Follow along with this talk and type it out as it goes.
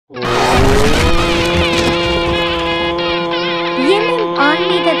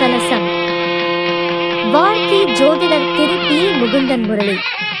ஜோதிடர் திரு பி. முகுந்தன் முரளி.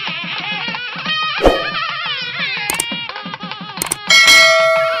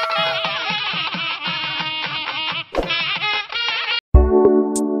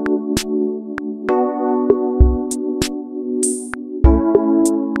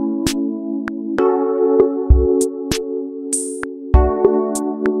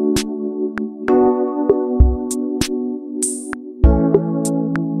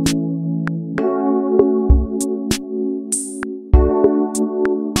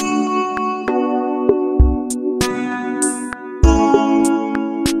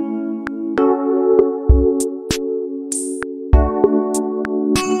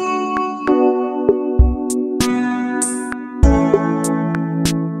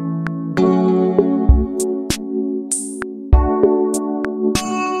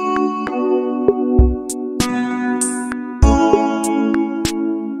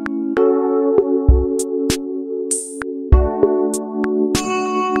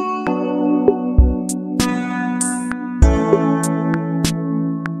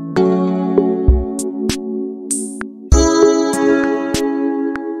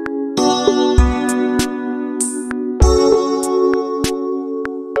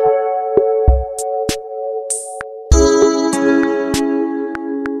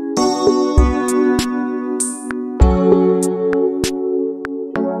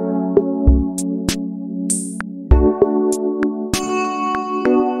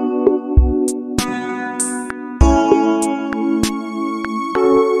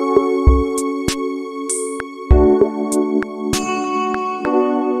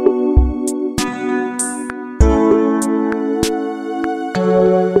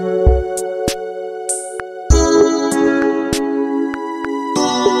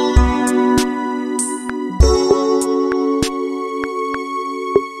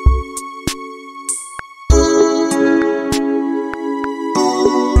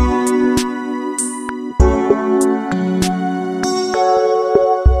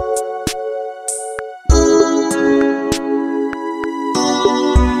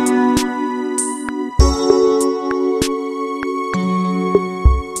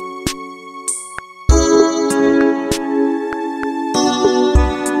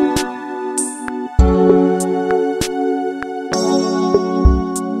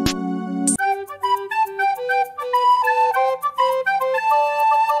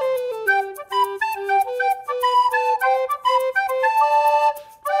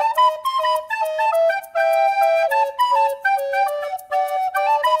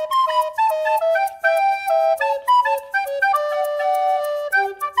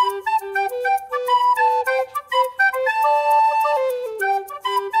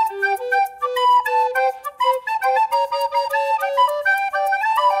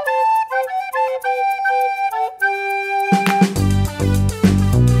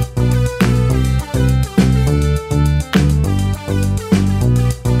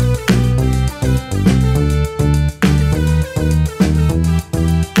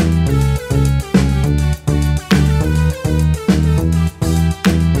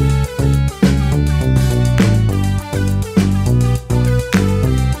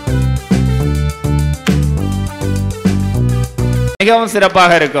 மிகவும்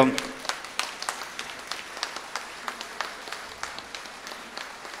சிறப்பாக இருக்கும்.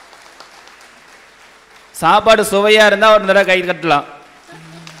 சாப்பாடு சுவையா இருந்தா ஒரு தடவை கை கட்டலாம்.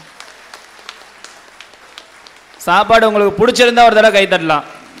 சாப்பாடு உங்களுக்கு பிடிச்சிருந்தா ஒரு தடவை கை தட்டலாம்.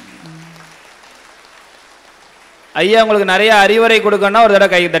 ஐயா உங்களுக்கு நிறைய அறிவுரை கொடுக்கணும்னா ஒரு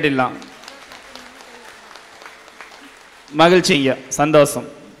தடவை கை தட்டிடலாம். மகிழ்ச்சிங்க, சந்தோஷம்.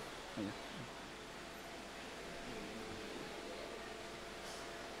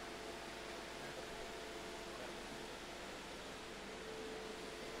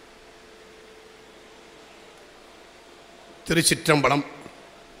 திருச்சிற்றம்பலம்.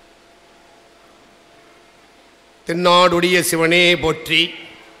 தென்னாடுடைய சிவனே போற்றி,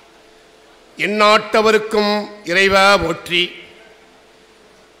 எந்நாட்டவருக்கும் இறைவா போற்றி,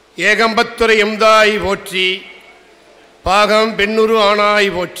 ஏகம்பத்துரை எம்தாய் போற்றி, பாகம் பெண்ணுரு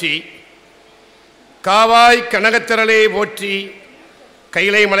ஆனாய் போற்றி, காவாய் கனகத்திரளே போற்றி,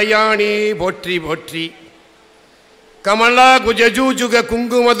 கைலை மலையானே போற்றி போற்றி, கமலா குஜஜூஜுக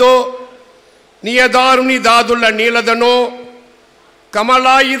குங்குமதோ நியதாருணி தாதுள்ள நீலதனோ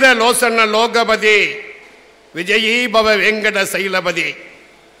கமலாயுத லோசன லோகபதே விஜயீ பவ வெங்கட சைலபதே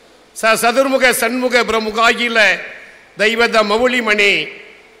சதுர்முக சண்முக பிரமுகாயில தெய்வத மவுளிமணி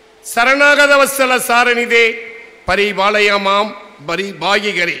சரணாகத வத்சல சாரணிதே பரிபாலயமாம்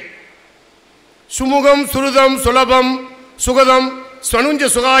பரிபாகிகரே சுமுகம் சுருதம் சுலபம் சுகதம் ஸ்வனுஞ்ச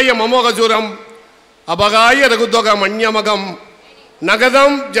சுகாய மமோகசூரம் அபகாய ரகுதொக மன்யமகம்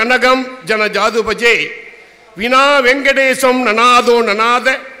நகதம் ஜனகம் ஜன ஜாதுபஜே வினா வெங்கடேசம் நனாதோ நனாத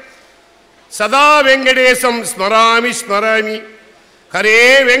சதா வெங்கடேசம் ஸ்மராமி ஸ்மராமி ஹரே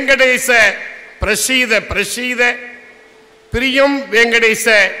வெங்கடேச பிரசீத பிரசீத பிரியம் வெங்கடேச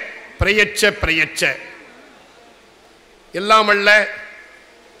பிரயச்ச பிரயச்ச. எல்லாமல்ல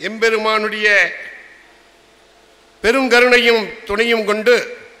எம்பெருமானுடைய பெருங்கருணையும் துணையும் கொண்டு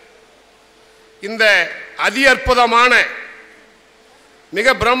இந்த அதி அற்புதமான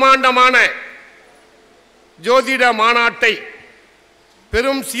மிக பிரம்மாண்டமான ஜோதிட மாநாட்டை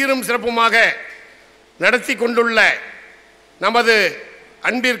பெரும் சீரும் சிறப்புமாக நடத்தி கொண்டுள்ள நமது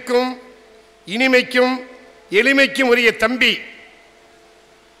அன்பிற்கும் இனிமைக்கும் எளிமைக்கும் உரிய தம்பி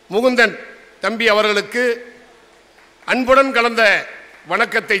முகுந்தன் தம்பி அவர்களுக்கு அன்புடன் கலந்த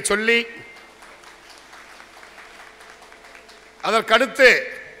வணக்கத்தை சொல்லி, அதற்கடுத்து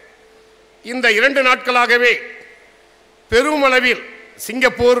இந்த 2 நாட்களாகவே பெருமளவில்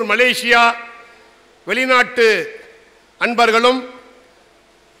சிங்கப்பூர், மலேசியா, வெளிநாட்டு அன்பர்களும்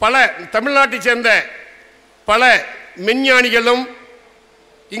பல தமிழ்நாட்டைச் சேர்ந்த பல மெஞ்ஞானிகளும்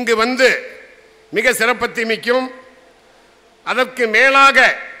இங்கு வந்து மிக சிறப்பத்தை மிக்கும். அதற்கு மேலாக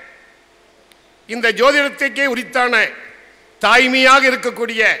இந்த ஜோதிடத்துக்கே உரித்தான தாய்மையாக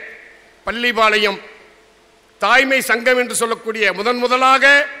இருக்கக்கூடிய பள்ளிபாளையம் தாய்மை சங்கம் என்று சொல்லக்கூடிய முதலாக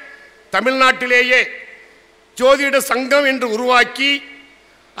தமிழ்நாட்டிலேயே ஜோதிட சங்கம் என்று உருவாக்கி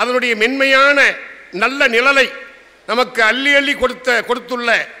அதனுடைய மென்மையான நல்ல நிழலை நமக்கு அள்ளி அள்ளி கொடுத்துள்ள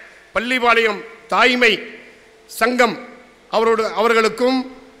பள்ளிபாளையம் தாய்மை சங்கம் அவர்களுக்கும்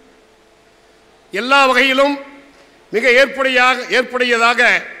எல்லா வகையிலும் மிக ஏற்புடையதாக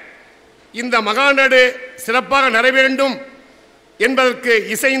இந்த மகாநாடு சிறப்பாக நிறைவேண்டும் என்பதற்கு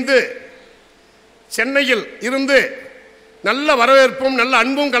இசைந்து சென்னையில் இருந்து நல்ல வரவேற்பும் நல்ல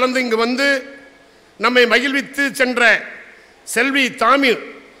அன்பும் கலந்து இங்கு வந்து நம்மை மகிழ்வித்து சென்ற செல்வி தாமிர்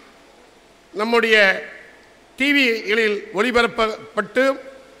நம்முடைய டிவிகளில் ஒளிபரப்பப்பட்டு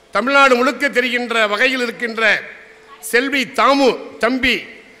தமிழ்நாடு முழுக்க தெரிகின்ற வகையில் இருக்கின்ற செல்வி தாமு தம்பி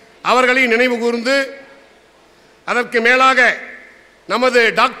அவர்களை நினைவு கூர்ந்து, அதற்கு மேலாக நமது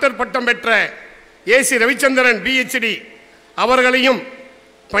டாக்டர் பட்டம் பெற்ற ஏசி ரவிச்சந்திரன் PhD அவர்களையும்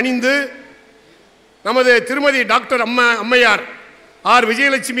பணிந்து, நமது திருமதி டாக்டர் அம்மையார் ஆர்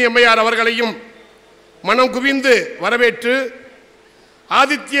விஜயலட்சுமி அம்மையார் அவர்களையும் மனம் குவிந்து வரவேற்று,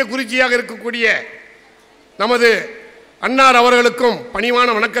 ஆதித்ய குருஜியாக இருக்கக்கூடிய நமது அன்னார் அவர்களுக்கும் பணிவான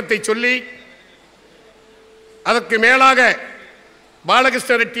வணக்கத்தை சொல்லி, அதற்கு மேலாக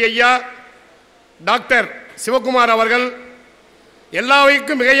பாலகிருஷ்ண ரெட்டி ஐயா, டாக்டர் சிவகுமார் அவர்கள்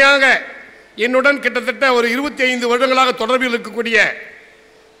எல்லாவைக்கும் மிகையாக என்னுடன் கிட்டத்தட்ட ஒரு 25 வருடங்களாக தொடர்பில் இருக்கக்கூடிய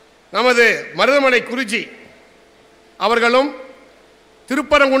நமது மருதமலை குருஜி அவர்களும்,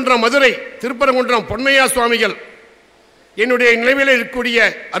 திருப்பரங்குன்றம் மதுரை திருப்பரங்குன்றம் பொன்னையா சுவாமிகள் என்னுடைய நினைவில் இருக்கக்கூடிய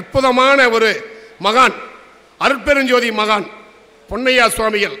அற்புதமான ஒரு மகான், அருட்பெருஞ்சோதி மகான் பொன்னையா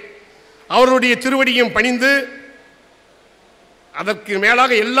சுவாமிகள் அவருடைய திருவடியும் பணிந்து, அதற்கு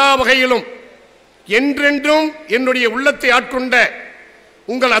மேலாக எல்லா வகையிலும் என்றென்றும் என்னுடைய உள்ளத்தை ஆட்கொண்ட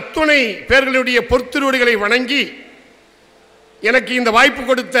உங்கள் அத்துணை பேர்களுடைய பொற்திருவடிகளை வணங்கி, எனக்கு இந்த வாய்ப்பு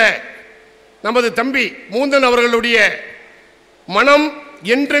கொடுத்த நமது தம்பி மூந்தன் அவர்களுடைய மனம்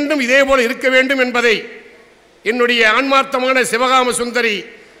என்றென்றும் இதேபோல இருக்க வேண்டும் என்பதை என்னுடைய ஆன்மார்த்தமான சிவகாம சுந்தரி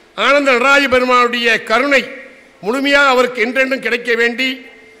ஆனந்த நடராஜ பெருமானுடைய கருணை முழுமையாக அவருக்கு என்றென்றும் கிடைக்க வேண்டி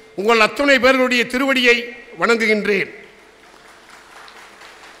உங்கள் அத்துணை பேர்களுடைய திருவடியை வணங்குகின்றேன்.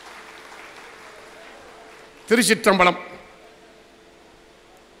 திருச்சிற்றம்பலம்.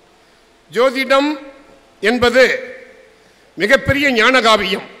 ஜோதிடம் என்பது மிகப்பெரிய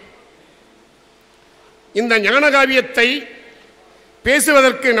ஞானகாவியம். இந்த ஞானகாவியத்தை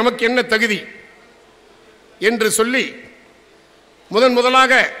பேசுவதற்கு நமக்கு என்ன தகுதி என்று சொல்லி,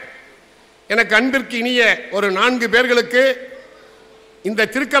 முதலாக எனக்கு அன்பிற்கு இனிய ஒரு 4 பேர்களுக்கு இந்த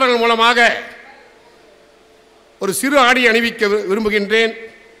திருக்கரங்கள் மூலமாக ஒரு சிறு ஆடை அணிவிக்க விரும்புகின்றேன்.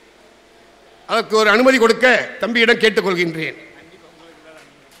 அதற்கு ஒரு அனுமதி கொடுக்க தம்பியிடம் கேட்டுக்கொள்கின்றேன்.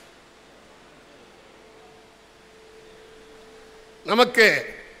 நமக்கு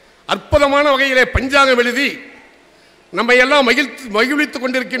அற்புதமான வகையிலே பஞ்சாங்கம் எழுதி நம்மை எல்லாம் மகிழ்வித்துக்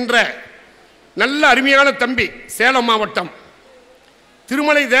கொண்டிருக்கின்ற நல்ல அருமையான தம்பி சேலம் மாவட்டம்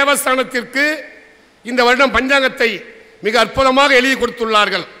திருமலை தேவஸ்தானத்திற்கு இந்த வருடம் பஞ்சாங்கத்தை மிக அற்புதமாக எழுதி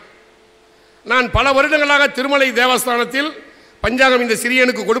கொடுத்துள்ளார்கள். நான் பல வருடங்களாக திருமலை தேவஸ்தானத்தில் பஞ்சாங்கம் இந்த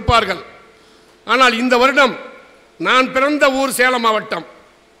சிறியனுக்கு கொடுப்பார்கள். ஆனால் இந்த வருடம் நான் பிறந்த ஊர் சேலம் மாவட்டம்.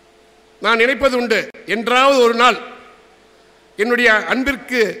 நான் நினைப்பது உண்டு, என்றாவது ஒரு நாள் என்னுடைய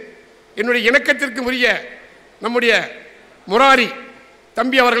அன்பிற்கு என்னுடைய இணக்கத்திற்கு உரிய நம்முடைய முராரி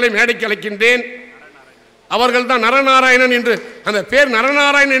தம்பி அவர்களை மேடைக்கு அழைக்கின்றேன். அவர்கள் தான் நரநாராயணன் என்று. அந்த பேர்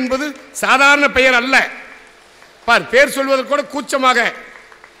நரநாராயணன் என்பது சாதாரண பெயர் அல்ல. பார், பேர் சொல்வதற்கு கூட கூச்சமாக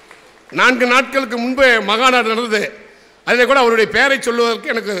 4 நாட்களுக்கு முன்பு மகாநாடு நடந்தது. அதில் கூட அவருடைய பெயரை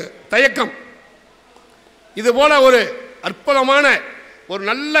சொல்வதற்கு எனக்கு தயக்கம். இதுபோல ஒரு அற்புதமான ஒரு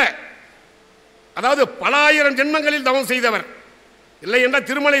நல்ல, அதாவது பல ஆயிரம் ஜென்மங்களில் தவம் செய்தவர். இல்லை என்றால்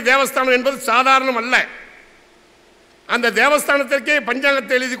திருமலை தேவஸ்தானம் என்பது சாதாரணம் அல்ல. அந்த தேவஸ்தானத்திற்கே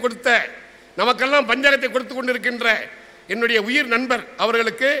பஞ்சாங்கத்தை எழுதி கொடுத்த, நமக்கெல்லாம் பஞ்சாங்கத்தை கொடுத்து கொண்டிருக்கின்ற என்னுடைய உயிர் நண்பர்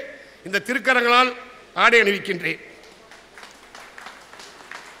அவர்களுக்கு இந்த திருக்கரங்களால் ஆடை அணிவிக்கின்றேன்.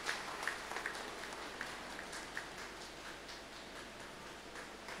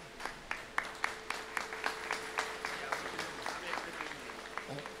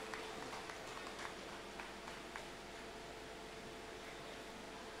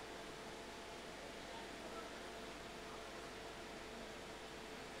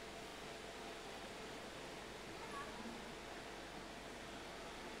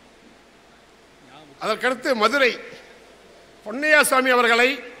 அதற்கடுத்து மதுரை பொன்னையா சுவாமி அவர்களை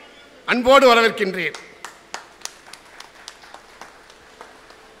அன்போடு வரவேற்கின்றேன்.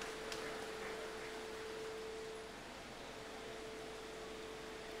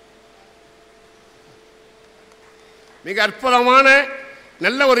 மிக அற்புதமான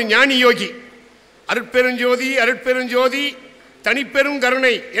நல்ல ஒரு ஞானி யோகி. அருட்பெருஞ்சோதி அருட்பெருஞ்சோதி தனிப்பெரும்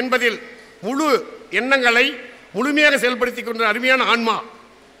கருணை என்பதில் முழு எண்ணங்களை முழுமையாக செயல்படுத்திக் கொண்ட அருமையான ஆன்மா.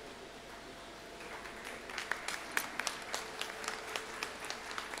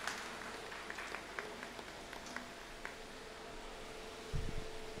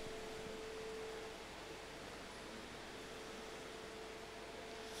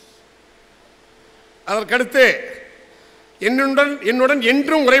 அதற்கடுத்து என்னுடன்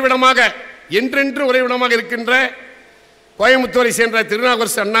என்றும் உறைவிடமாக என்றென்றும் உறைவிடமாக இருக்கின்ற கோயம்புத்தூரை சேர்ந்த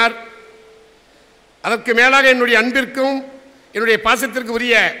திருநாகரசு அன்னார். அதற்கு மேலாக என்னுடைய அன்பிற்கும் என்னுடைய பாசத்திற்கு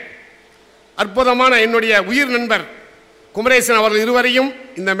உரிய அற்புதமான என்னுடைய உயிர் நண்பர் குமரேசன் அவர்கள் இருவரையும்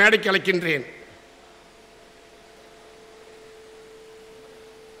இந்த மேடைக்கு அழைக்கின்றேன்.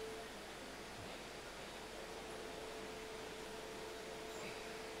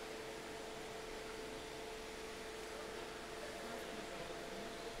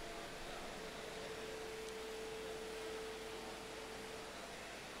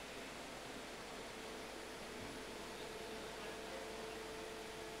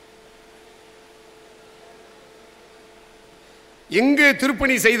 எங்கு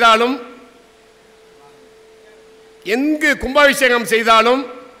திருப்பணி செய்தாலும், எங்கு கும்பாபிஷேகம் செய்தாலும்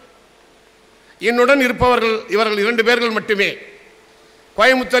என்னுடன் இருப்பவர்கள் இவர்கள் 2 பேர்கள் மட்டுமே.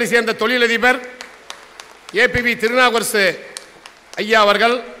 கோயம்புத்தூரை சேர்ந்த தொழிலதிபர் ஏபிவி திருநாகரசு ஐயா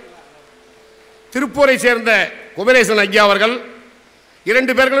அவர்கள், திருப்பூரை சேர்ந்த குமரேசன் ஐயா அவர்கள்,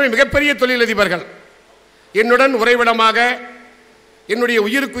 2 பேர்களுமே மிகப்பெரிய தொழிலதிபர்கள். என்னுடன் உறைவிடமாக என்னுடைய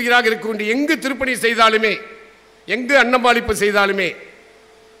உயிருக்குயிராக இருக்கின்ற எங்கு திருப்பணி செய்தாலுமே, எங்கு அன்னபாலிப்பு செய்தாலுமே,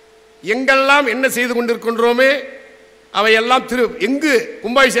 எங்கெல்லாம் என்ன செய்து கொண்டிருக்கின்றோமே அவையெல்லாம் எங்கு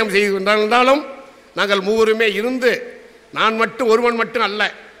கும்பாபிஷேகம் செய்து கொண்டிருந்தாலும் நாங்கள் மூவருமே இருந்து, நான் மட்டும் ஒருவன் மட்டும் அல்ல,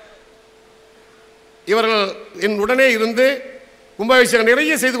 இவர்கள் என் உடனே இருந்து கும்பாபிஷேகம்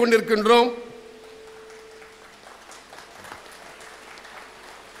நிறைய செய்து கொண்டிருக்கின்றோம்.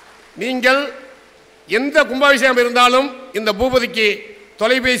 நீங்கள் எந்த கும்பாபிஷேகம் இருந்தாலும் இந்த பூபதிக்கு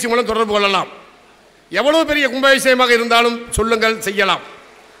தொலைபேசி மூலம் தொடர்பு கொள்ளலாம். எவ்வளவு பெரிய கும்பாபிஷேகமாக இருந்தாலும் சொல்லுங்கள், செய்யலாம்,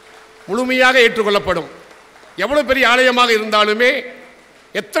 முழுமையாக ஏற்றுக்கொள்ளப்படும். எவ்வளவு பெரிய ஆலயமாக இருந்தாலுமே,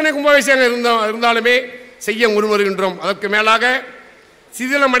 எத்தனை கும்பாபிஷேகம் இருந்தாலுமே செய்ய முன்வருகின்றோம். அதற்கு மேலாக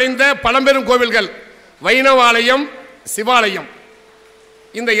சிதிலமடைந்த பழம்பெரும் கோவில்கள் வைணவ ஆலயம், சிவாலயம்,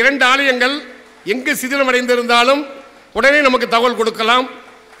 இந்த 2 ஆலயங்கள் எங்கு சிதிலமடைந்திருந்தாலும் உடனே நமக்கு தகவல் கொடுக்கலாம்.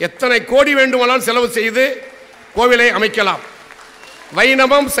 எத்தனை கோடி வேண்டுமானாலும் செலவு செய்து கோவிலை அமைக்கலாம்.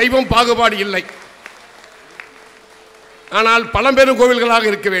 வைணவம் சைவம் பாகுபாடு இல்லை. ஆனால் பழம்பெரும் கோவில்களாக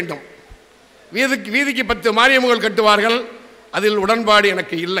இருக்க வேண்டும். வீதிக்கு 10 மாரியம்மன்கள் கட்டுவார்கள், அதில் உடன்பாடு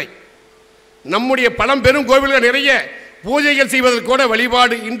எனக்கு இல்லை. நம்முடைய பழம்பெரும் கோவில்கள் நிறைய பூஜைகள் செய்வதற்கு கூட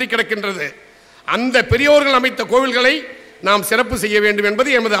வழிபாடு இன்றி கிடக்கின்றது. அந்த பெரியோர்கள் அமைத்த கோவில்களை நாம் சிறப்பு செய்ய வேண்டும்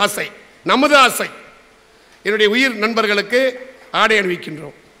என்பது எமது ஆசை, நமது ஆசை. என்னுடைய உயிர் நண்பர்களுக்கு ஆடை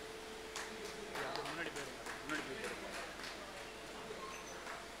அணிவிக்கின்றோம்.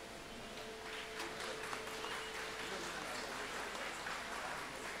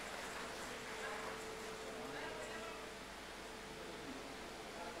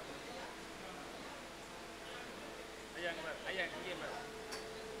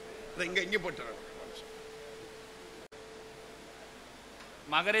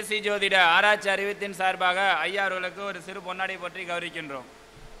 மகரிஷி ஜோதிட ஆராய்ச்சி அறிவித்தின் சார்பாக ஐயா அவர்களுக்கு ஒரு சிறு பொன்னாடை பற்றி கௌரவிக்கின்றோம்.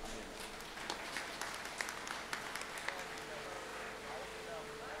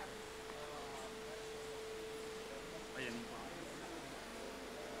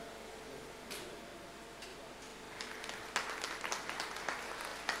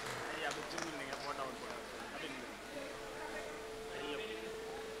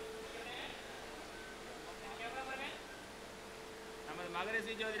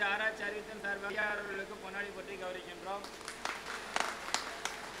 மகரிஷி ஜோதிட ஆராய்ச்சி அறிவித்தல் சார்பாக அவர்களுக்கு பொன்னாடி பற்றி கௌரவிக்கின்றோம்.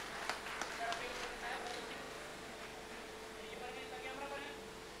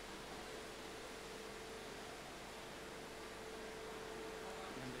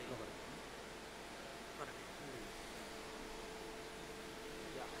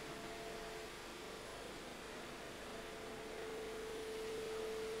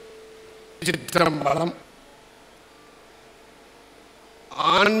 சித்திரம்பலம்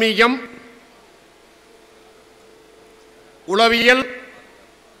ஆன்மீகம், உளவியல்,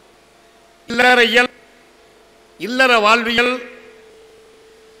 இல்லறையல், இல்லற வாழ்வியல்,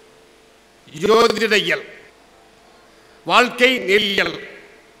 ஜோதிடவியல், வாழ்க்கை நெறியியல்,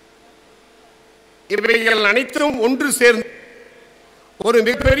 இவைகள் அனைத்தும் ஒன்று சேர்ந்து ஒரு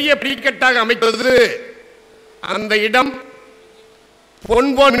மிகப்பெரிய பிரிக்கட்டாக அமைப்பது அந்த இடம்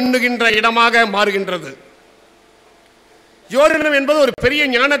பொன்போல் மின்னுகின்ற இடமாக மாறுகின்றது. ஜோதிடம் என்பது ஒரு பெரிய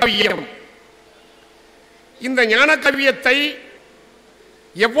ஞான கவியம். இந்த ஞான கவியத்தை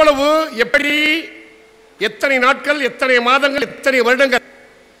எவ்வளவு, எப்படி, எத்தனை நாட்கள், எத்தனை மாதங்கள், எத்தனை வருடங்கள்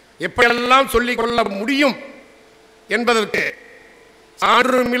எப்படியெல்லாம் சொல்லிக் கொள்ள முடியும் என்பதற்கு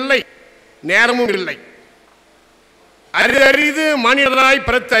சான்றும் இல்லை, நேரமும் இல்லை. அரிது மானிடராய்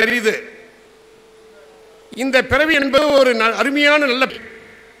பிறத்த அரிது. இந்த பிறவி என்பது ஒரு அருமையான நல்ல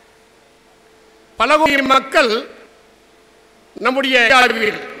பல கோடி மக்கள் நம்முடைய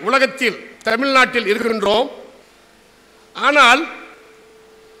உலகத்தில் தமிழ்நாட்டில் இருக்கின்றோம். ஆனால்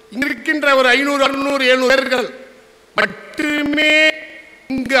இருக்கின்ற ஒரு 500, 600, 700 பேர்கள் மட்டுமே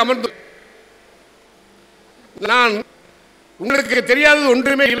இங்கு அமர்ந்து, நான் உங்களுக்கு தெரியாதது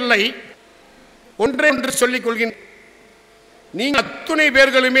ஒன்றுமே இல்லை. ஒன்றே ஒன்று சொல்லிக் கொள்கின்றேன். நீங்கள் அத்துணை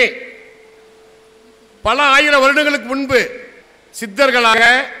பேர்களுமே பல ஆயிரம் வருடங்களுக்கு முன்பு சித்தர்களாக,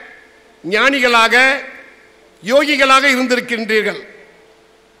 ஞானிகளாக, யோகிகளாக இருந்திருக்கின்றீர்கள்.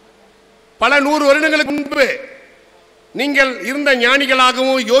 பல 100 வருடங்களுக்கு முன்பு நீங்கள் இருந்த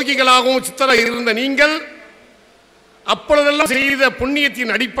ஞானிகளாகவும் யோகிகளாகவும் சித்தராக இருந்த நீங்கள் அப்பொழுதெல்லாம் செய்த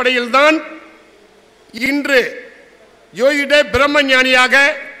புண்ணியத்தின் அடிப்படையில் தான் இன்று யோகிட பிரம்ம ஞானியாக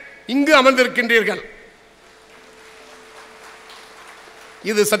இங்கு அமர்ந்திருக்கின்றீர்கள்.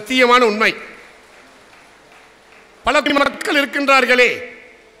 இது சத்தியமான உண்மை. பல மக்கள் இருக்கின்றார்களே,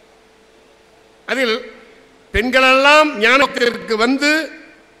 அதில் பெண்களெல்லாம் ஞானத்திற்கு வந்து,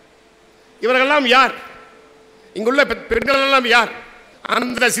 இவர்களெல்லாம் யார்? இங்குள்ள பெண்களெல்லாம் யார்?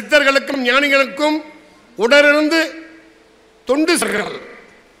 அந்த சித்தர்களுக்கும் ஞானிகளுக்கும் உடனிருந்து தொண்டு செய்கிறார்கள்.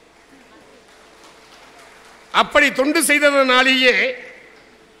 அப்படி தொண்டு செய்ததனாலேயே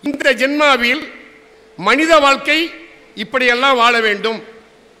இந்த ஜென்மாவில் மனித வாழ்க்கை இப்படியெல்லாம் வாழ வேண்டும்,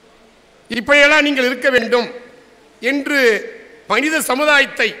 இப்படியெல்லாம் நீங்கள் இருக்க வேண்டும் என்று மனித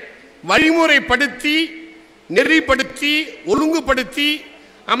சமுதாயத்தை வழிமுறைப்படுத்தி, நெறிப்படுத்தி, ஒழுங்குபடுத்தி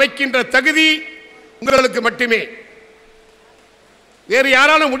அமைக்கின்ற தகுதி உங்களுக்கு மட்டுமே, வேறு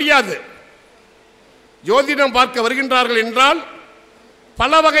யாராலும் முடியாது. ஜோதிடம் பார்க்க வருகின்றார்கள் என்றால்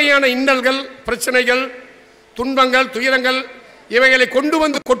பல வகையான இன்னல்கள், பிரச்சனைகள், துன்பங்கள், துயரங்கள் இவைகளை கொண்டு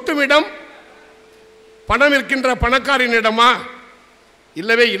வந்து கொட்டுமிடம் பணம் இருக்கின்ற பணக்காரனிடமா?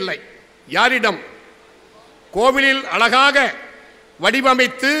 இல்லவே இல்லை. யாரிடம்? கோவிலில் அழகாக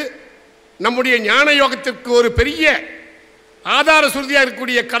வடிவமைத்து நம்முடைய ஞான யோகத்திற்கு ஒரு பெரிய ஆதார சுருதியாக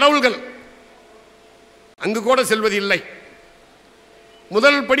இருக்கக்கூடிய கடவுள்கள் அங்கு கூட செல்வதில்லை.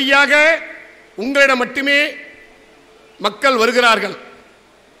 முதல் படியாக உங்களிடம் மட்டுமே மக்கள் வருகிறார்கள்.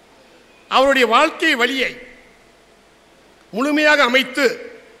 அவருடைய வாழ்க்கை வழியை முழுமையாக அமைத்து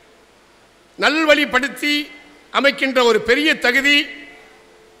நல்வழிப்படுத்தி அமைக்கின்ற ஒரு பெரிய தகுதி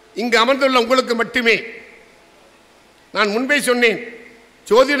இங்கு அமர்ந்துள்ள உங்களுக்கு மட்டுமே. நான் முன்பே சொன்னேன்,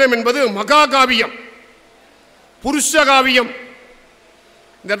 ஜோதிடம் என்பது மகாகாவியம், புருஷகாவியம்.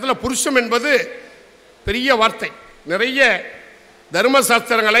 இந்த இடத்துல புருஷம் என்பது பெரிய வார்த்தை. நிறைய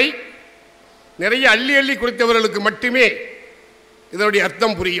தர்மசாஸ்திரங்களை நிறைய அள்ளி அள்ளி குறித்தவர்களுக்கு மட்டுமே இதனுடைய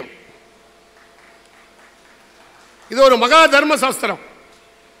அர்த்தம் புரியும். இது ஒரு மகா தர்மசாஸ்திரம்,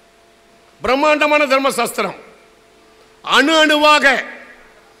 பிரம்மாண்டமான தர்மசாஸ்திரம். அணு அணுவாக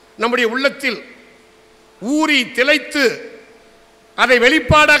நம்முடைய உள்ளத்தில் ஊறி திளைத்து அதை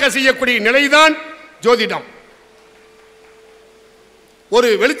வெளிப்பாடாக செய்யக்கூடிய நிலைதான் ஜோதிடம். ஒரு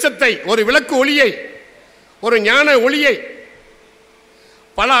வெளிச்சத்தை, ஒரு விளக்கு ஒளியை, ஒரு ஞான ஒளியை,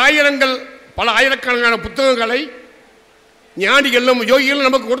 பல ஆயிரங்கள், பல ஆயிரக்கணக்கான புத்தகங்களை ஞானிகளும் யோகிகளும்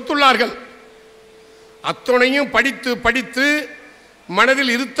நமக்கு கொடுத்துள்ளார்கள். அத்தனையும் படித்து படித்து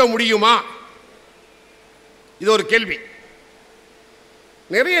மனதில் இருத்த முடியுமா? இது ஒரு கேள்வி.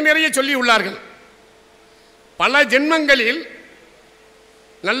 நிறைய நிறைய சொல்லி உள்ளார்கள். பல ஜென்மங்களில்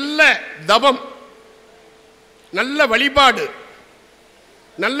நல்ல தவம், நல்ல வழிபாடு,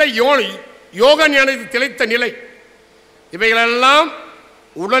 நல்ல யோக ஞானத்தை திளைத்த நிலை, இவைகளெல்லாம்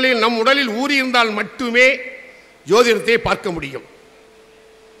நம் உடலில் ஊறியிருந்தால் மட்டுமே ஜோதிடத்தை பார்க்க முடியும்.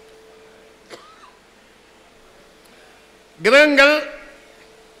 கிரகங்கள்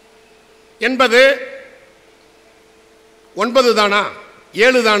என்பது 9 தானா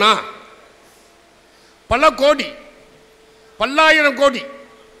 7 தானா? பல கோடி, பல்லாயிரம் கோடி.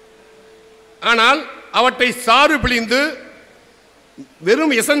 ஆனால் அவற்றை சாறு பிழிந்து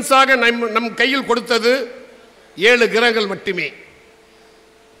வெறும் எசன்ஸாக நம் கையில் கொடுத்தது 7 கிரகங்கள் மட்டுமே.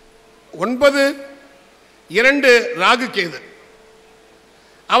 9 2 ராகு கேது.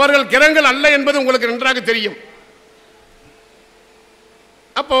 அவர்கள் கிரகங்கள் அல்ல என்பது உங்களுக்கு நன்றாக தெரியும்.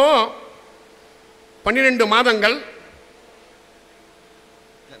 அப்போ 12 மாதங்கள்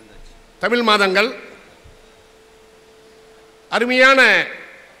தமிழ் மாதங்கள், அருமையான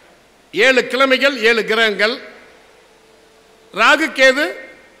 7 கிழமைகள், 7 கிரகங்கள். ராகு கேது,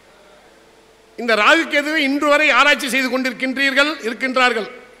 இந்த ராகு கேதுவை இன்று வரை ஆராய்ச்சி செய்து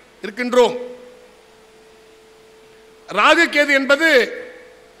இருக்கின்றோம். ராகு கேது என்பது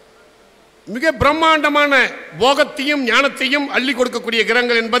மிக பிரம்மாண்டமான போகத்தையும் ஞானத்தையும் அள்ளி கொடுக்கக்கூடிய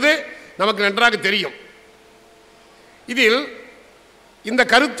கிரகங்கள் என்பது நமக்கு நன்றாக தெரியும். இதில் இந்த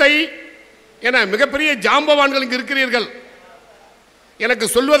கருத்தை என மிகப்பெரிய ஜாம்பவான்கள் இங்கு இருக்கிறீர்கள், எனக்கு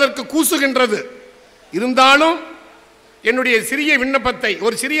சொல்வதற்கு கூசுகின்றது. இருந்தாலும் என்னுடைய சிறிய விண்ணப்பத்தை,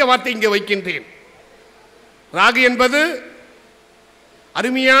 ஒரு சிறிய வார்த்தை இங்கே வைக்கின்றேன். ராகு என்பது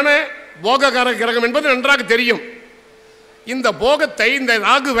அருமையான போககார கிரகம் என்பது நன்றாக தெரியும். இந்த போகத்தை, இந்த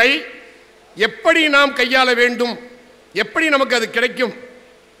ராகுவை எப்படி நாம் கையாள வேண்டும், எப்படி நமக்கு அது கிடைக்கும்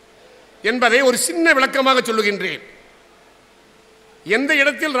என்பதை ஒரு சின்ன விளக்கமாக சொல்லுகின்றேன். எந்த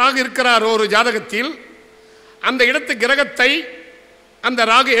இடத்தில் ராகு இருக்கிறாரோ ஒரு ஜாதகத்தில், அந்த இடத்து கிரகத்தை அந்த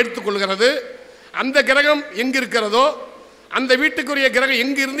ராகு எடுத்துக்கொள்கிறது. அந்த கிரகம் எங்கு இருக்கிறதோ, அந்த வீட்டுக்குரிய கிரகம்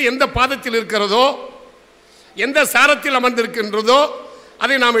எங்கிருந்து எந்த பாதத்தில் இருக்கிறதோ, எந்த சாரத்தில் அமர்ந்திருக்கின்றதோ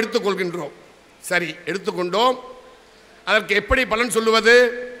அதை நாம் எடுத்துக்கொள்கின்றோம். சரி, எடுத்துக்கொண்டோம். அதற்கு எப்படி பலன் சொல்லுவது?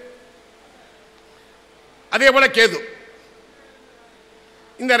 அதே போல கேது,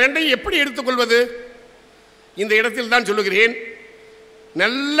 இந்த ரெண்டையும் எப்படி எடுத்துக்கொள்வது? இந்த இடத்தில் தான் சொல்லுகிறேன்,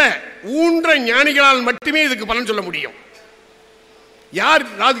 நல்ல ஊன்ற ஞானிகளால் மட்டுமே இதுக்கு பலன் சொல்ல முடியும். யார்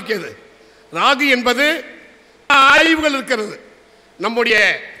ராகு கேது? ராகு என்பது ஆய்வுகள் இருக்கிறது. நம்முடைய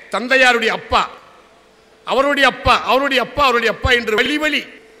தந்தையாருடைய அப்பா, அவருடைய அப்பா, அவருடைய அப்பா, அவருடைய அப்பா என்று வழி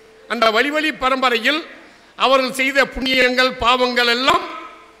அந்த வழி பரம்பரையில் அவர்கள் செய்த புண்ணியங்கள், பாவங்கள் எல்லாம்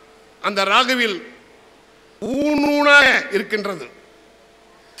அந்த ராகுவில் ஊனூனாக இருக்கின்றது.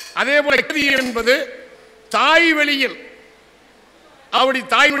 அதே போல கேது என்பது தாய் வெளியில் அவருடைய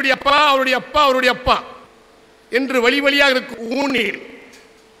தாயினுடைய அப்பா, அவருடைய அப்பா, அவருடைய அப்பா என்று வழியாக இருக்கும் ஊனில்.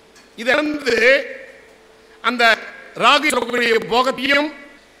 இதிலிருந்து அந்த ராகு சொல்லக்கூடிய போகத்தையும்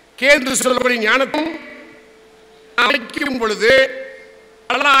கேது சொல்லக்கூடிய ஞானத்தையும் அமைக்கும் பொழுது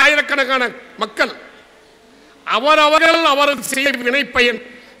பல ஆயிரக்கணக்கான மக்கள் அவர்கள் செய்ய வினைப்பயன்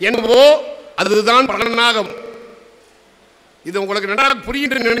என்னவோ அதுதான் பலனாகும். இது உங்களுக்கு நன்றாக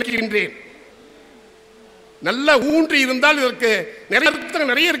புரியும் என்று நினைக்கின்றேன். நல்ல ஊன்றி இருந்தால் இதற்கு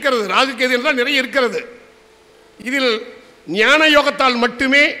நிறைய இருக்கிறது. ராகு கேது என்றால் நிறைய இருக்கிறது. இதில் ஞான யோகத்தால்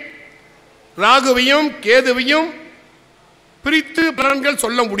மட்டுமே ராகுவையும் கேதுவையும் பிரித்து பலன்கள்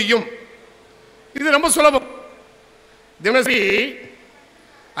சொல்ல முடியும். இது ரொம்ப சுலபம். தினசரி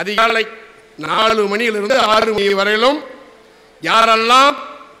அதிகாலை 4 மணியிலிருந்து 6 மணி வரையிலும் யாரெல்லாம்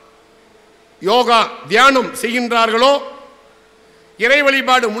யோகா தியானம் செய்கின்றார்களோ, இறை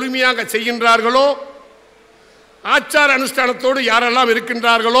வழிபாடு முழுமையாக செய்கின்றார்களோ, ஆச்சார அனுஷ்டானத்தோடு யாரெல்லாம்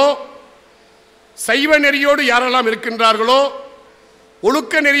இருக்கின்றார்களோ, சைவ நெறியோடு யாரெல்லாம் இருக்கின்றார்களோ,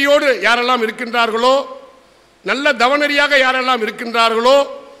 ஒழுக்க நெறியோடு யாரெல்லாம் இருக்கின்றார்களோ, நல்ல தவநெறியாக யாரெல்லாம் இருக்கின்றார்களோ,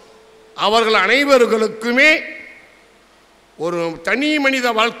 அவர்கள் அனைவர்களுக்குமே ஒரு தனி மனித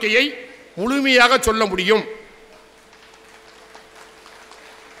வாழ்க்கையை முழுமையாக சொல்ல முடியும்.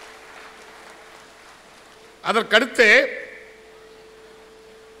 அதற்கடுத்து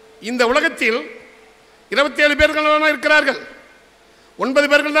இந்த உலகத்தில் 27 பேர்கள் தானே இருக்கிறார்கள், 9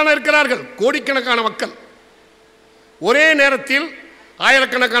 பேர்கள் தானே இருக்கிறார்கள். கோடிக்கணக்கான மக்கள் ஒரே நேரத்தில்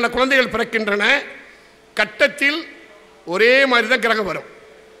ஆயிரக்கணக்கான குழந்தைகள் பிறக்கின்றன. கட்டத்தில் ஒரே மாதிரி தான் கிரகம் வரும்.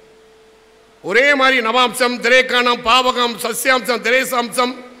 ஒரே மாதிரி நவாம்சம், திரேக்கானம், பாவகம், சசியாம்சம்,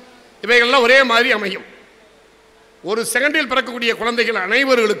 திரேசாம்சம் இவைகள்லாம் ஒரே மாதிரி அமையும். ஒரு செகண்டில் பிறக்கக்கூடிய குழந்தைகள்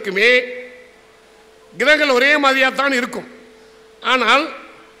அனைவர்களுக்குமே கிரகங்கள் ஒரே மாதிரியாக தான் இருக்கும். ஆனால்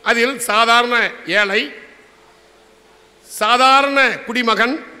அதில் சாதாரண ஏழை, சாதாரண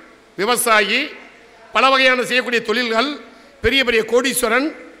குடிமகன், விவசாயி, பல வகையான செய்யக்கூடிய தொழில்கள், பெரிய பெரிய கோடீஸ்வரன்,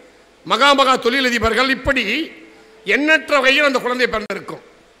 மகா தொழிலதிபர்கள், இப்படி எண்ணற்ற வகையில் அந்த குழந்தை பிறந்திருக்கும்.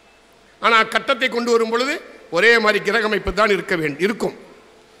 ஆனால் கட்டத்தை கொண்டு வரும் பொழுது ஒரே மாதிரி கிரக அமைப்பு தான் இருக்கும்.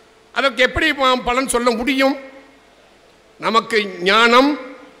 அதற்கு எப்படி பலன் சொல்ல முடியும்? நமக்கு ஞானம்,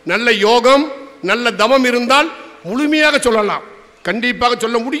 நல்ல யோகம், நல்ல தவம் இருந்தால் முழுமையாக சொல்லலாம், கண்டிப்பாக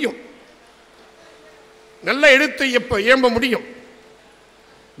சொல்ல முடியும். நல்ல எழுத்து எப்ப ஏம்ப முடியும்.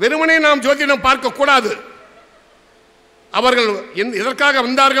 வெறுமனே நாம் ஜோதிடம் பார்க்க கூடாது. அவர்கள் எதற்காக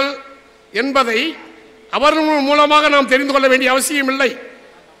வந்தார்கள் என்பதை அவர்கள் மூலமாக நாம் தெரிந்து கொள்ள வேண்டிய அவசியம் இல்லை.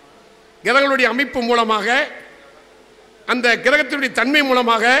 கிரகங்களுடைய அமைப்பு மூலமாக, அந்த கிரகத்தினுடைய தன்மை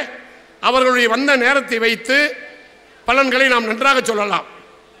மூலமாக அவர்களுடைய வந்த நேரத்தை வைத்து பலன்களை நாம் நன்றாக சொல்லலாம்.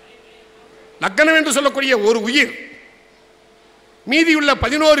 லக்னம் என்று சொல்லக்கூடிய ஒரு உயிர் மீதியுள்ள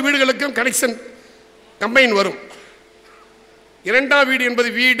 11 வீடுகளுக்கும் கனெக்ஷன் கம்பைன் வரும். 2ஆம் வீடு என்பது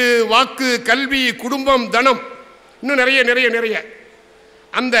வீடு, வாக்கு, கல்வி, குடும்பம், தனம், இன்னும் நிறைய நிறைய நிறைய.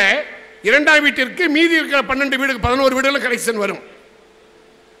 அந்த 2ஆம் வீட்டிற்கு மீதி இருக்கிற 12 வீடு 11 வீடுகளும் கனெக்ஷன் வரும்.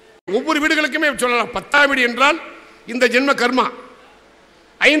 ஒவ்வொரு வீடுகளுக்குமே சொல்லலாம். 10ஆம் வீடு என்றால் இந்த ஜென்ம கர்மா,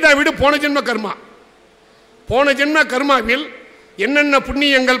 5ஆம் வீடு போன ஜென்ம கர்மா. போன ஜென்ம கர்மாவில் என்னென்ன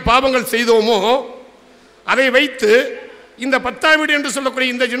புண்ணியங்கள் பாவங்கள் செய்தோமோ அதை வைத்து இந்த 10ஆம் வீடு என்று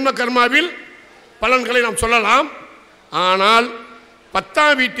சொல்லக்கூடிய இந்த ஜென்ம கர்மாவில் பலன்களை நாம் சொல்லலாம். ஆனால்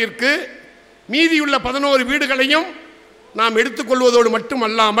 10ஆம் வீட்டிற்கு மீதியுள்ள 11 வீடுகளையும் நாம் எடுத்துக்கொள்வதோடு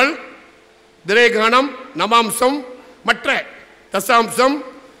மட்டுமல்லாமல் திரேகானம், நவாம்சம், மற்ற தசாம்சம்,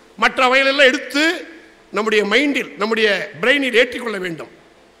 மற்ற வகைகளெல்லாம் எடுத்து நம்முடைய மைண்டில், நம்முடைய பிரெயினில் ஏற்றிக்கொள்ள வேண்டும்.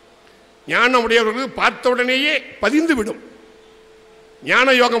 ஞானம் உடையவர்களுக்கு பார்த்த உடனேயே பதிந்து விடும். ஞான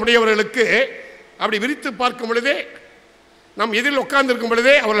யோகம் உடையவர்களுக்கு அப்படி விரித்து பார்க்கும் பொழுதே, நம் எதிரில் உட்கார்ந்து இருக்கும்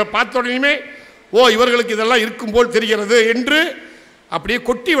பொழுதே அவர்களை பார்த்த உடனே ஓ இவர்களுக்கு இதெல்லாம் இருக்கும் போல் தெரிகிறது என்று அப்படியே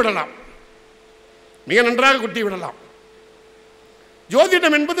கொட்டி விடலாம், மிக நன்றாக கொட்டி விடலாம்.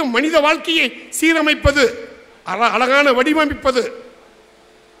 ஜோதிடம் என்பது மனித வாழ்க்கையை சீரமைப்பது, அழகான வடிவமைப்பது,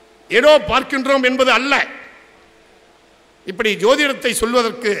 ஏதோ பார்க்கின்றோம் என்பது அல்ல. இப்படி ஜோதிடத்தை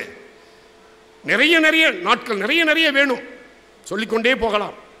சொல்வதற்கு நிறைய நிறைய நாட்கள் நிறைய நிறைய வேணும், சொல்லிக்கொண்டே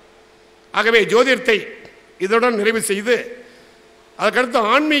போகலாம். ஆகவே ஜோதிடத்தை இதனுடன் நிறைவு செய்து, அதற்கடுத்து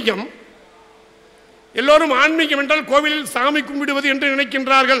ஆன்மீகம். எல்லோரும் ஆன்மீகம் என்றால் கோவிலில் சாமி கும்பிடுவது என்று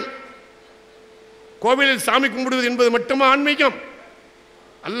நினைக்கின்றார்கள். கோவிலில் சாமி கும்பிடுவது என்பது மட்டுமா ஆன்மீகம்?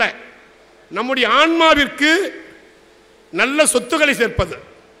 அல்ல. நம்முடைய ஆன்மாவிற்கு நல்ல சொத்துக்களை சேர்ப்பது,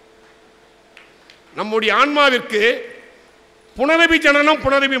 நம்முடைய ஆன்மாவிற்கு புனரபி ஜனனம்,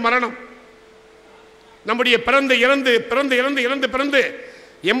 புனரபி மரணம். நம்முடைய பிறந்து இறந்து பிறந்து இறந்து இறந்து பிறந்து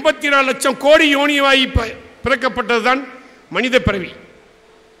 84 லட்சம் கோடி யோனிவாயி பிறக்கப்பட்டதுதான் மனித பிறவி.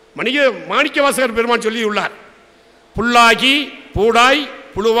 மாணிக்கவாசகர் பெருமான் சொல்லியுள்ளார், புல்லாகி பூடாய்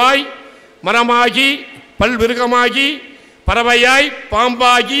புழுவாய் மரமாகி பல்விருகமாகி பறவையாய்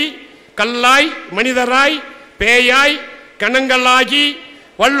பாம்பாகி கல்லாய் மனிதராய் பேயாய் கணங்களாகி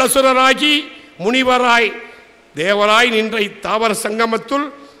வல்லசுரராகி முனிவராய் தேவராய் நின்ற தாவர சங்கமத்துள்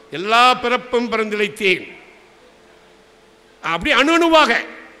எல்லா பிறப்பும் பிறந்திழைத்தேன். அப்படி அணுவாக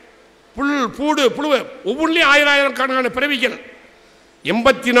புல் பூடு புழுவ ஒவ்வொன்றிலையும் 1000 கணக்கான பிறவிகள்,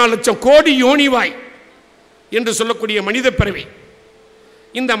 84 லட்சம் கோடி யோனிவாய் என்று சொல்லக்கூடிய மனித பிறவி.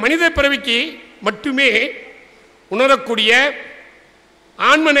 இந்த மனித பிறவிக்கு மட்டுமே உணரக்கூடிய,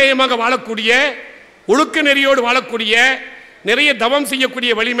 ஆன்மநேயமாக வாழக்கூடிய, ஒழுக்க நெறியோடு வாழக்கூடிய, நிறைய தவம்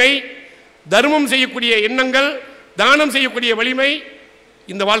செய்யக்கூடிய வலிமை, தர்மம் செய்யக்கூடிய எண்ணங்கள், தானம் செய்யக்கூடிய வலிமை,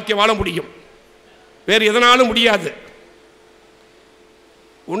 இந்த வாழ்க்கை வாழ முடியும். வேறு எதனாலும் முடியாது.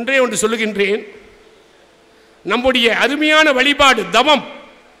 ஒன்றே ஒன்று சொல்லுகின்றேன், நம்முடைய அருமையான வழிபாடு தவம்.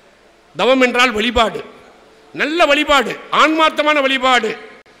 தவம் என்றால் வழிபாடு, நல்ல வழிபாடு, ஆன்மார்த்தமான வழிபாடு,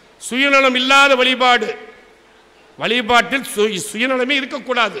 சுயநலம் இல்லாத வழிபாடு. வழிபாட்டில் சுயநலமே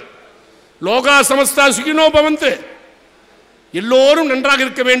இருக்கக்கூடாது. லோகா சமஸ்தா சுகினோ பவந்து, எல்லோரும் நன்றாக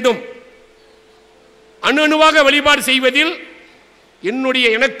இருக்க வேண்டும். அணுவாக வழிபாடு செய்வதில் என்னுடைய,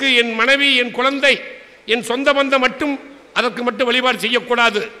 எனக்கு, என் மனைவி, என் குழந்தை, என் சொந்த பந்தம் மட்டும், அதற்கு மட்டும் வழிபாடு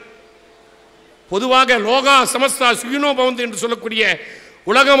செய்யக்கூடாது. பொதுவாக லோகா சமஸ்தா சுகினோ பவந்து என்று சொல்லக்கூடிய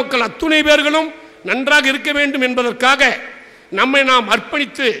உலக மக்கள் அத்துணை பேர்களும் நன்றாக இருக்க வேண்டும் என்பதற்காக நம்மை நாம்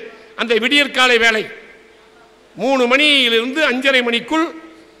அர்ப்பணித்து அந்த விடியற்காலை வேலை 3 மணியிலிருந்து 5:30 மணிக்குள்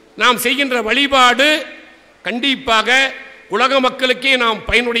நாம் செய்கின்ற வழிபாடு கண்டிப்பாக உலக மக்களுக்கே நாம்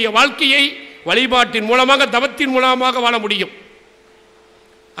பயனுடைய வாழ்க்கையை வழிபாட்டின் மூலமாக, தவத்தின் மூலமாக வாழ முடியும்.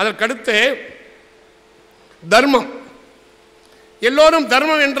 அதற்கடுத்து தர்மம். எல்லோரும்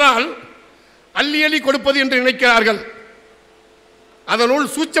தர்மம் என்றால் அள்ளி அள்ளி கொடுப்பது என்று நினைக்கிறார்கள். அதனுள்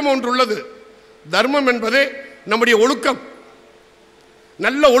சூட்சம் ஒன்று உள்ளது. தர்மம் என்பது நம்முடைய ஒழுக்கம்,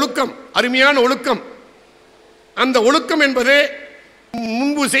 நல்ல ஒழுக்கம், அருமையான ஒழுக்கம். அந்த ஒழுக்கம் என்பது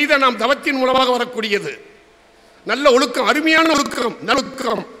முன்பு செய்த நாம் தவத்தின் மூலமாக வரக்கூடியது. நல்ல ஒழுக்கம், அருமையான ஒழுக்கம்,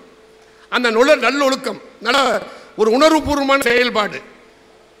 நல்லொழுக்கம். அந்த நல்ல ஒழுக்கம், நல்ல ஒரு உணர்வுபூர்வமான செயல்பாடு,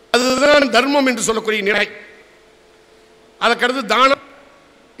 அதுதான் தர்மம் என்று சொல்லக்கூடிய நிலை. அதற்கடுத்து தானம்,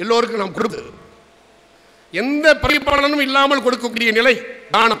 எல்லோருக்கும் நாம் கொடுத்து எந்த பரிபாலனும் இல்லாமல் கொடுக்கக்கூடிய நிலை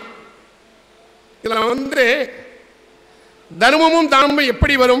தானம். இதில் தர்மமும் தானமும்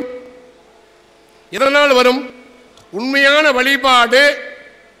எப்படி வரும், எதனால் வரும்? உண்மையான வழிபாடு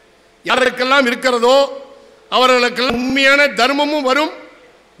யாருக்கெல்லாம் இருக்கிறதோ அவர்களுக்கெல்லாம் உண்மையான தர்மமும் வரும்,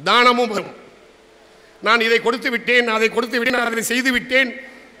 தானமும் வரும். நான் இதை கொடுத்து விட்டேன், அதை கொடுத்து விட்டேன், நான் அதை செய்து விட்டேன்,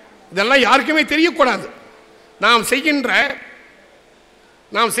 இதெல்லாம் யாருக்குமே தெரியக்கூடாது. நாம் செய்கின்ற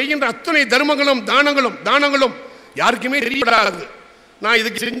அத்தனை தர்மங்களும் தானங்களும் யாருக்குமே தெரியக்கூடாது. நான்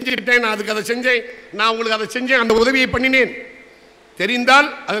இதுக்கு செஞ்சுக்கிட்டேன், நான் அதுக்கு அதை செஞ்சேன், நான் உங்களுக்கு அதை செஞ்சேன், அந்த உதவியை பண்ணினேன், தெரிந்தால்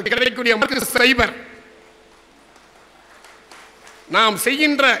அதற்கு கிடைக்கக்கூடிய சைபர். நாம்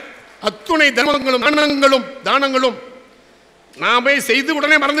செய்கின்ற அத்துணை தர்மங்களும் தானங்களும் நாமே செய்து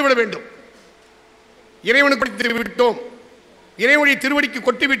உடனே மறந்துவிட வேண்டும். இறைவனுக்கு கொடுத்து விட்டோம், இறைவனுடைய திருவடிக்கு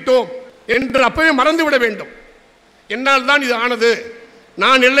கொட்டிவிட்டோம் என்று அப்பவே மறந்துவிட வேண்டும். என்னால் தான் இது ஆனது,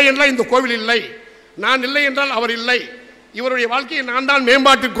 நான் இல்லை என்றால் இந்த கோவில் இல்லை, நான் இல்லை என்றால் அவர் இல்லை, இவருடைய வாழ்க்கையை நான் தான்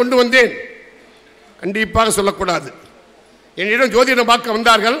மேம்பாட்டில் கொண்டு வந்தேன், கண்டிப்பாக சொல்லக்கூடாது. என்னிடம் ஜோதிடம் பார்க்க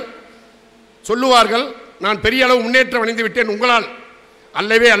வந்தார்கள், சொல்லுவார்கள், நான் பெரிய அளவு முன்னேற்றம் அடைந்து விட்டேன், உங்களால்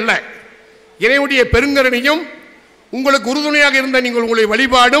அல்லவே அல்ல. இறைவனுடைய பெருங்கருணையும் உங்களுக்கு உறுதுணையாக இருந்த நீங்கள் உங்களுடைய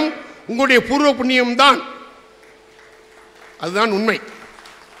வழிபாடும் உங்களுடைய பூர்வ புண்ணியம் தான், அதுதான் உண்மை.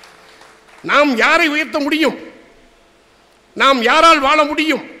 நாம் யாரை உயர்த்த முடியும்? நாம் யாரால் வாழ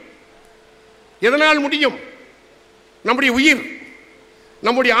முடியும்? எதனால் முடியும்? நம்முடைய உயிர்,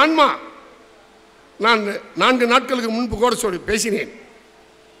 நம்முடைய ஆன்மா. நான் 4 நாட்களுக்கு முன்பு கூட பேசினேன்.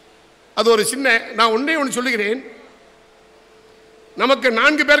 அது ஒரு சின்ன, நான் ஒன்றே ஒன்று சொல்லுகிறேன். நமக்கு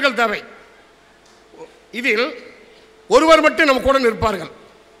 4 பேர்கள் தேவை. இதில் ஒருவர் மட்டும் நம்ம கூட நிற்பார்கள்.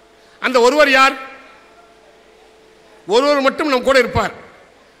 அந்த ஒருவர் யார்? ஒருவர் மட்டும் நம் கூட இருப்பார்.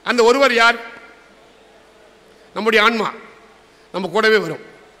 அந்த ஒருவர் யார்? நம்முடைய ஆன்மா நம்ம கூடவே வரும்.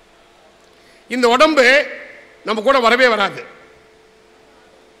 இந்த உடம்பு நம்ம கூட வரவே வராது.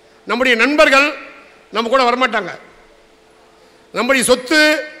 நம்முடைய நண்பர்கள் நம்ம கூட வரமாட்டாங்க. நம்முடைய சொத்து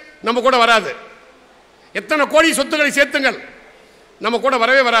நம்ம கூட வராது. எத்தனை கோடி சொத்துக்களை சேர்த்துங்கள், நம்ம கூட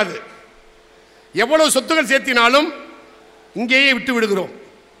வரவே வராது. எவ்வளவு சொத்துக்கள் சேர்த்தினாலும் இங்கேயே விட்டு விடுகிறோம்.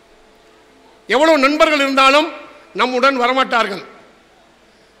 எவ்வளவு நண்பர்கள் இருந்தாலும் நம்முடன் வரமாட்டார்கள்.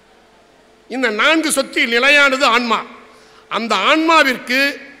 இந்த 4 சொத்தில் நிலையானது ஆன்மா. அந்த ஆன்மாவிற்கு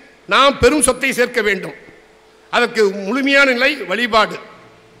நாம் பெரும் சொத்தை சேர்க்க வேண்டும். அதற்கு முழுமையான நிலை வழிபாடு.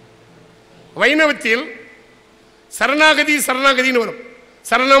 வைணவத்தில் சரணாகதின்னு வரும்.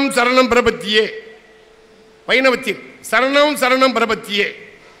 சரணம் சரணம் பிரபத்தியே. வைணவத்தில் சரணம் சரணம் பிரபத்தியே.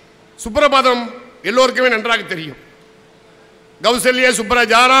 சுப்ரபாதம் எல்லோருக்குமே நன்றாக தெரியும். கௌசல்ய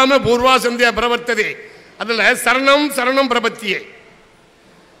சுப்ரஜாராம பூர்வா சந்தியா பிரவர்த்ததே, அதில் சரணம் சரணம் பிரபத்தியே.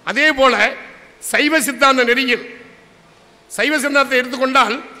 அதே போல சைவ சித்தாந்த நெறியில் சைவ சித்தாந்தத்தை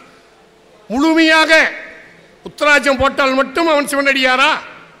எடுத்துக்கொண்டால் முழுமையாக உத்தராஜம் போட்டால் மட்டும் அவன் சிவனடியாரா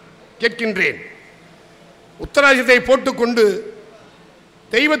கேட்கின்றேன். உத்தராஜத்தை போட்டுக்கொண்டு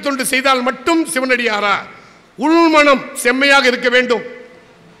தெய்வத்தொண்டு செய்தால் மட்டும் சிவனடியாரா? உள்மனம் செம்மையாக இருக்க வேண்டும்.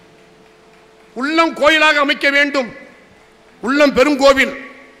 உள்ளம் கோயிலாக அமைக்க வேண்டும். உள்ளம் பெருங்கோவில்.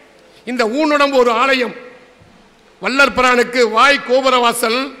 இந்த ஊனுடம்பு ஒரு ஆலயம். வள்ளற் பிரானுக்கு வாய்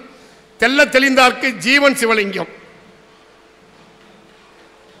கோபுரவாசல், தெல்ல தெளிந்தார்க்கு ஜீவன் சிவலிங்கம்.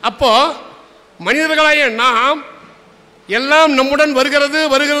 அப்போ மனிதர்களாய நாம் எல்லாம் நம்முடன்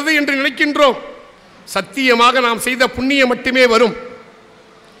வருகிறது என்று நினைக்கின்றோம். சத்தியமாக நாம் செய்த புண்ணியம் மட்டுமே வரும்,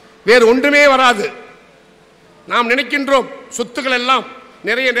 வேறு ஒன்றுமே வராது. நாம் நினைக்கின்றோம் சொத்துக்கள் எல்லாம்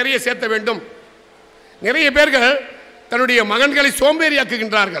நிறைய சேர்த்த வேண்டும். நிறைய பேர்கள் தன்னுடைய மகன்களை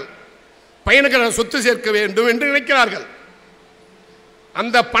சோம்பேறியாக்குகின்றார்கள். பையனுக்கு சொத்து சேர்க்க வேண்டும் என்று நினைக்கிறார்கள்.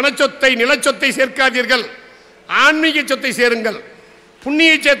 அந்த பணச்சொத்தை நிலச்சொத்தை சேர்க்காதீர்கள், ஆன்மீக சொத்தை சேருங்கள்,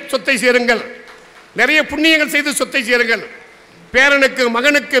 புண்ணிய சொத்தை சேருங்கள். நிறைய புண்ணியங்கள் செய்து சொத்தை சேருங்கள். பேரனுக்கு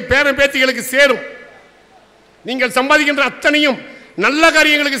மகனுக்கு பேரன் பேத்திகளுக்கு சேரும். நீங்கள் சம்பாதிக்கின்ற அத்தனையும் நல்ல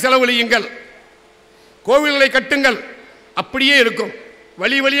காரியங்களுக்கு செலவழியுங்கள். கோவில்களை கட்டுங்கள், அப்படியே இருக்கும்.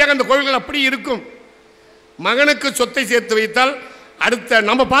 வழியாக அந்த கோவில்கள் அப்படியே இருக்கும். மகனுக்கு சொத்தை சேர்த்து வைத்தால் அடுத்த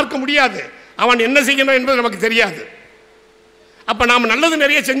நம்ம பார்க்க முடியாது, அவன் என்ன செய்யணும் என்பது நமக்கு தெரியாது. அப்ப நாம் நல்லது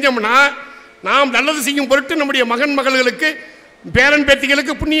நிறைய செஞ்சோம்னா நாம் நல்லது செய்யும் பொருட்டு நம்முடைய மகன் மகள்களுக்கு பேரன்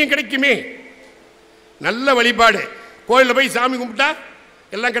பேத்திகளுக்கு புண்ணியம் கிடைக்குமே. நல்ல வழிபாடு. கோயிலில் போய் சாமி கும்பிட்டா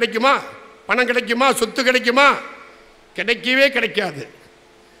எல்லாம் கிடைக்குமா? பணம் கிடைக்குமா? சொத்து கிடைக்குமா? கிடைக்கவே கிடைக்காது.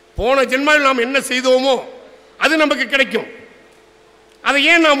 போன ஜென்மாவில் நாம் என்ன செய்தோமோ அது நமக்கு கிடைக்கும். அதை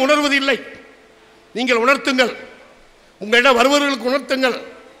ஏன் நாம் உணர்வதில்லை? நீங்கள் உணர்த்துங்கள். உங்களிடம் வருபவர்களுக்கு உணர்த்துங்கள்.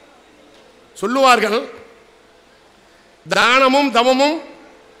 சொல்லுவார்கள், தானமும் தவமும்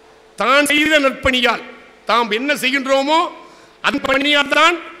தான் செய்த நற்பணியால் தாம் என்ன செய்கின்றோமோ அந்த பணியால்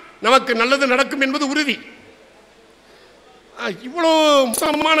தான் நமக்கு நல்லது நடக்கும் என்பது உறுதி. இவ்வளவு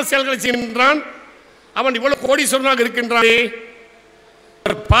மோசமான செயல்களை செய்கின்றான், அவன் இவ்வளவு கோடீஸ்வரனாக இருக்கின்றானே.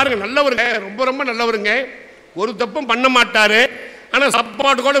 பாருங்க, நல்லவருங்க, ரொம்ப ரொம்ப நல்லவருங்க, ஒரு தப்பும் பண்ண மாட்டாரு, ஆனா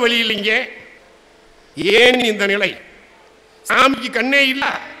சாப்பாடு கூட வெளியில்லைங்க. ஏன் இந்த நிலை? சாமிக்கு கண்ணே இல்ல,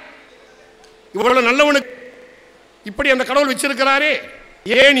 இவ்வளவு நல்லவனுக்கு இப்படி அந்த கடவுள் வச்சிருக்கிறாரே,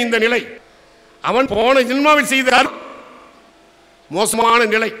 ஏன் இந்த நிலை? அவன் போன ஜென்மாவில் செய்தார் மோசமான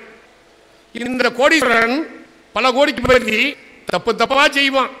நிலை. இந்த கோடீஸ்வரன் பல கோடிக்கு பற்றி தப்பு தப்பா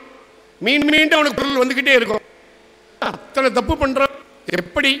செய்வான், மீண்டும் அவனுக்கு பொருள் வந்துகிட்டே இருக்கும். அத்தனை தப்பு பண்றான்.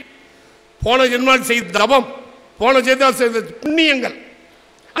 எப்படி? போன ஜென்மாவில் செய்த தவம், போன ஜென்மாவில் செய்த புண்ணியங்கள்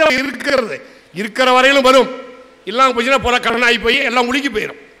இருக்கிறது, இருக்கிற வரையிலும் வரும். இல்லாம போச்சுன்னா போல கடன் ஆகி போய் எல்லாம் முழுகி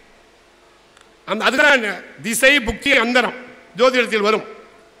போயிடும். அந்த அதுதான் திசை புக்தி அந்தரம் ஜோதிடத்தில் வரும்.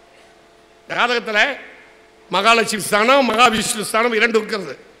 ஜாதகத்தில் மகாலட்சுமி ஸ்தானம், மகாவிஷ்ணு ஸ்தானம் இரண்டு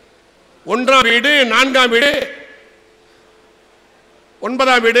இருக்கிறது. 1ஆம் வீடு, 4ஆம் வீடு,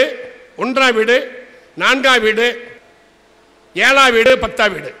 9ஆம் வீடு, 1ஆம் வீடு, 4ஆம் வீடு, 7ஆம் வீடு,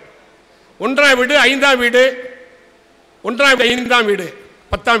 10ஆம் வீடு. 1ஆம் வீடு, 5ஆம் வீடு, 1ஆம் வீடு, 5ஆம் வீடு,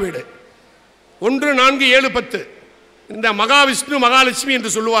 10ஆம் வீடு. 1, 4, 7, 10 இந்த மகாவிஷ்ணு மகாலட்சுமி என்று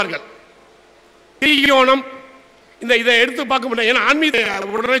சொல்லுவார்கள். திரியோணம் இந்த இதை எடுத்து பார்க்க முடியாது. ஏன்னா ஆன்மீக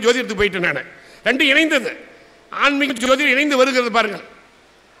உடனே ஜோதிடத்துக்கு போயிட்டு நான் ரெண்டு இணைந்தது, ஆன்மீக ஜோதிடம் இணைந்து வருகிறது பாருங்கள்.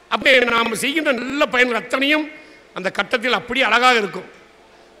 அப்படியே நாம் செய்கின்ற நல்ல பயன்கள் அத்தனையும் அந்த கட்டத்தில் அப்படியே அழகாக இருக்கும்.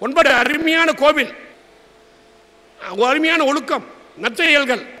 9 அருமையான கோவில், அருமையான ஒழுக்கம்,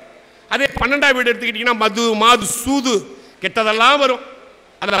 நற்செயல்கள். அதே 12ஆம் வீடு எடுத்துக்கிட்டீங்கன்னா மது மாது சூது கெட்டதெல்லாம் வரும்.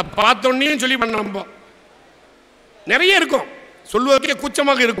 அதை பார்த்தோன்னையும் சொல்லி பண்ண நம்ப நிறைய இருக்கும், சொல்வதற்கே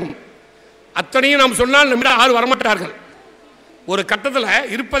கூச்சமாக இருக்கும். அத்தனையும் நாம் சொன்னால் நம்மிடம் யாரும் வரமாட்டார்கள். ஒரு கட்டத்தில்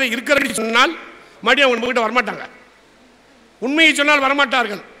இருப்பதை இருக்கிறது சொன்னால் மறுபடியும் அவங்க நம்மகிட்ட வரமாட்டாங்க, உண்மையை சொன்னால்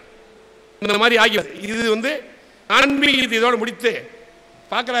வரமாட்டார்கள். இந்த மாதிரி ஆகியது. இது ஆன்மீக இதோடு முடித்து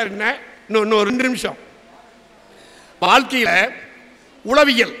பார்க்குறாரு. என்ன இன்னும் 2 நிமிஷம். வாழ்க்கையில்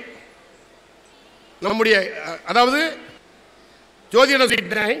உளவியல் நம்முடைய, அதாவது ஜோதிடம்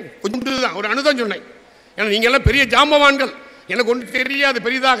சொல்லிட்டேன், கொஞ்சம் தான் ஒரு அணுதான் சொன்னேன். ஏன்னா நீங்கள் எல்லாம் பெரிய ஜாம்பவான்கள், எனக்கு ஒன்று தெரியாது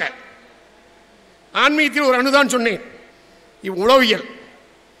பெரிதாக. ஆன்மீகத்தில் ஒரு அணுதான் சொன்னேன். உளவியல்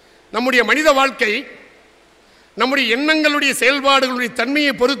நம்முடைய மனித வாழ்க்கை, நம்முடைய எண்ணங்களுடைய செயல்பாடுகளுடைய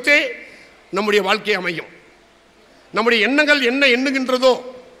தன்மையை பொறுத்தே நம்முடைய வாழ்க்கை அமையும். நம்முடைய எண்ணங்கள் என்ன எண்ணுகின்றதோ,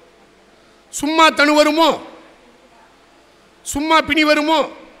 சும்மா தனு வருமோ, சும்மா பிணி வருமோ,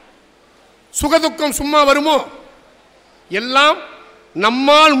 சுகதுக்கம் சும்மா வருமோ, எல்லாம்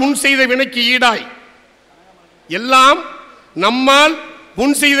நம்மால் முன் செய்த வினைக்கு ஈடாய், எல்லாம் நம்மால்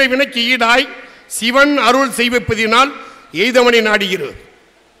முன் செய்த வினைக்கு ஈடாய் சிவன் அருள் செய்விப்பதினால் எய்தவனை நாடுகிறது.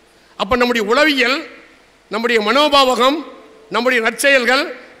 அப்ப நம்முடைய உளவியல், நம்முடைய மனோபாவகம், நம்முடைய நற்செயல்கள்,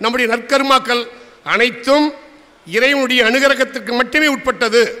 நம்முடைய நற்கர்மாக்கள் அனைத்தும் இறைவனுடைய அனுகிரகத்திற்கு மட்டுமே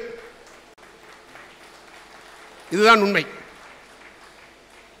உட்பட்டது. இதுதான் உண்மை.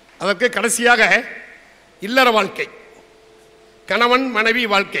 அதற்கு கடைசியாக இல்லற வாழ்க்கை, கணவன் மனைவி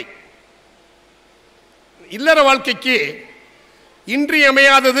வாழ்க்கை. இல்லற வாழ்க்கைக்கு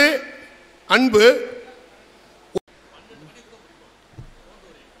இன்றியமையாதது அன்பு.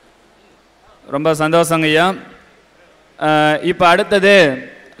 ரொம்ப சந்தோஷங்க ஐயா. இப்போ அடுத்தது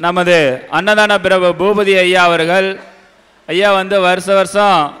நமது அன்னதான பிரபு பூபதி ஐயா அவர்கள். ஐயா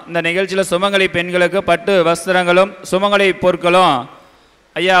வருஷம் இந்த நிகழ்ச்சியில் சுமங்கலி பெண்களுக்கு பட்டு வஸ்திரங்களும் சுமங்கலி பொருட்களும்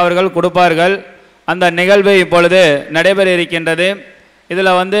ஐயா அவர்கள் கொடுப்பார்கள். அந்த நிகழ்வு இப்பொழுது நடைபெற இருக்கின்றது.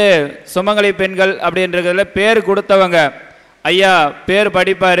 இதில் சுமங்கலி பெண்கள் அப்படின்றதுல பேர் கொடுத்தவங்க ஐயா பேர்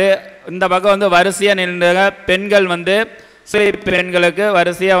படிப்பார். இந்த பக்கம் வரிசையாக நின்ற பெண்கள் சிறை பெண்களுக்கு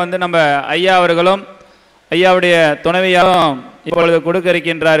வரிசையாக நம்ம ஐயா அவர்களும் ஐயாவுடைய துணைவியாரும் இப்பொழுது கொடுக்க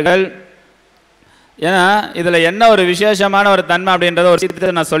இருக்கின்றார்கள். ஏன்னா இதில் என்ன ஒரு விசேஷமான ஒரு தன்மை அப்படின்றத ஒரு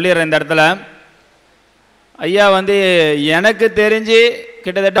விஷயத்தை நான் சொல்லிடுறேன் இந்த இடத்துல. ஐயா எனக்கு தெரிஞ்சு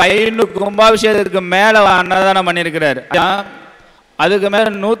கிட்டத்தட்ட 500 கும்பாபிஷேகத்துக்கு மேலே அன்னதானம் பண்ணியிருக்கிறார். அதுக்கு மேலே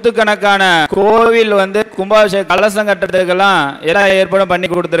 100கணக்கான கோவில் கும்பாபிஷேக கலசம் கட்டுறதுக்கெல்லாம் எல்லா ஏற்பாடும் பண்ணி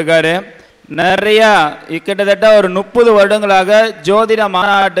கொடுத்துருக்காரு. நிறையா கிட்டத்தட்ட ஒரு 30 வருடங்களாக ஜோதிட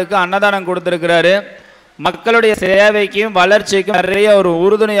மாநாட்டுக்கு அன்னதானம் கொடுத்துருக்கிறாரு. மக்களுடைய சேவைக்கும் வளர்ச்சிக்கும் நிறைய ஒரு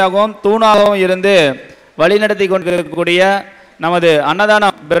உறுதுணையாகவும் தூணாகவும் இருந்து வழிநடத்தி கொண்டிருக்கக்கூடிய நமது அன்னதான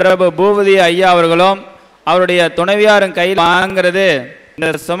பிரபு பூபதி ஐயா அவர்களும் அவருடைய துணைவியாரும் கையில் வாங்கிறது, இந்த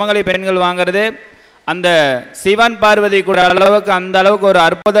சுமங்கலி பெண்கள் வாங்கிறது, அந்த சிவன் பார்வதி கூட அளவுக்கு அந்த அளவுக்கு ஒரு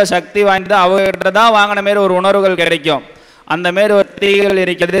அற்புத சக்தி வாய்ந்தது. அவர்கிட்ட தான் வாங்கின மாரி ஒரு உணர்வுகள் கிடைக்கும். அந்த மாரி ஒரு தீகள்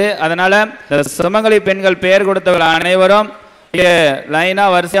இருக்கிறது. அதனால சுமங்கலி பெண்கள் பெயர் கொடுத்தவர்கள் அனைவரும் இங்கே லைனா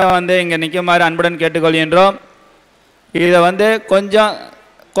வரிசையா வந்து இங்கே நிற்குமாறு அன்புடன் கேட்டுக்கொள்கின்றோம். இதை கொஞ்சம்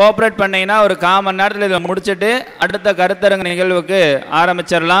கோஆப்ரேட் பண்ணீங்கன்னா ஒரு 1/4 மணி நேரத்தில் இதை முடிச்சுட்டு அடுத்த கருத்தரங்கு நிகழ்வுக்கு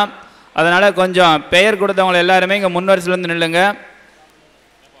ஆரம்பிச்சிடலாம். அதனால கொஞ்சம் பெயர் கொடுத்தவங்க எல்லாருமே இங்கே முன் வரிசையில் வந்து நில்லுங்க.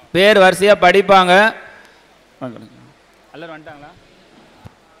 பேர் வரிசையாக படிப்பாங்க. எல்லாரும் வந்துட்டாங்களா?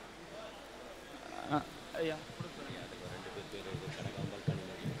 ஐயா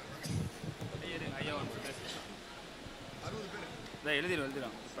எழுதிடும்.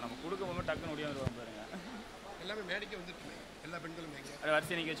 இப்போ நம்ம கொடுக்க போகும்போது டக்குன்னு முடியாது பாருங்க. எல்லாமே மேடைக்கு வந்துட்டு எல்லா பெண்களும்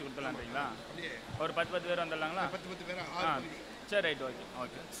வரிசை நீங்க வச்சு கொடுத்துலான்றீங்களா? ஒரு 10 பேர் வந்துடலாங்களா? 10 பேர். சரி, ரைட்,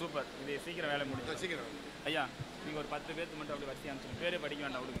 ஓகே சூப்பர். இது சீக்கிரம் வேலை முடியும். சீக்கிரம் ஐயா, நீங்கள் ஒரு 10 பேருக்கு மட்டும் அப்படி வரிசை அனுப்பிச்சு பேரே படிக்க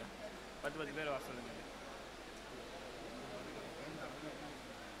வேண்டாம், விடுங்க. 10 பேர் வர சொல்லுங்க.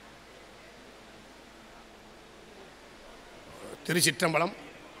 திருச்சிற்றம்பலம்.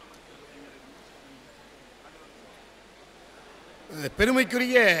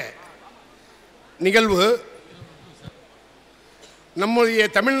 பெருமைக்குரிய நிகழ்வு நம்முடைய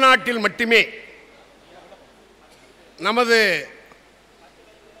தமிழ்நாட்டில் மட்டுமே நமது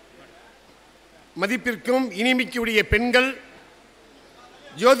மதிப்பிற்கும் இனிமைக்குரிய பெண்கள்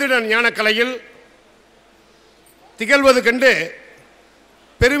ஜோதிட ஞானக்கலையில் திகழ்வது கண்டு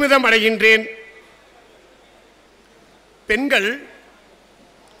பெருமிதம் அடைகின்றேன். பெண்கள்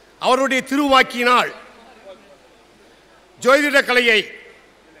அவருடைய திருவாக்கினால் ஜோதிட கலையை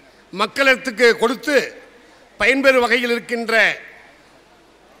மக்களுக்கு கொடுத்து பயன்பெறும் வகையில் இருக்கின்ற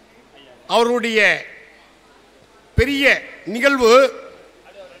அவருடைய பெரிய நிகழ்வு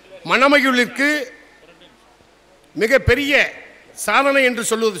மணமகிழ்விற்கு மிக பெரிய சாதனை என்று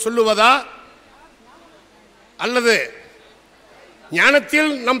சொல்லுவதா அல்லது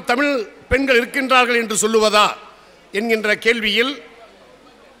ஞானத்தில் நம் தமிழ் பெண்கள் இருக்கின்றார்கள் என்று சொல்லுவதா என்கின்ற கேள்வியில்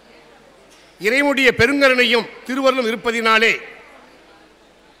இறைவனுடைய பெருங்கருணையும் திருவருளும் இருப்பதினாலே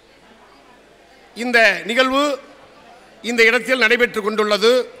இந்த நிகழ்வு இந்த இடத்தில் நடைபெற்று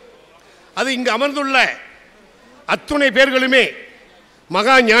கொண்டுள்ளது. அது இங்கு அமர்ந்துள்ள அத்துணை பேர்களுமே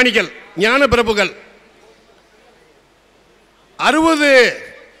மகா ஞானிகள், ஞான பிரபுகள். 60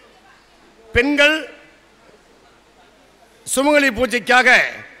 பெண்கள் சுமங்கலி பூஜைக்காக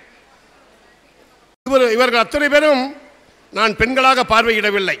இவர்கள் அத்தனை பேரும் நான் பெண்களாக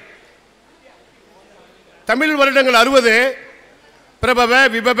பார்வையிடவில்லை. தமிழ் வருடங்கள் 60 பிரபவ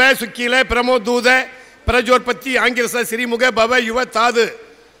விபவ சுக்கில பிரமோதூத பிரஜோற்பத்தி ஆங்கிரச சிறிமுக பவ யுவ தாது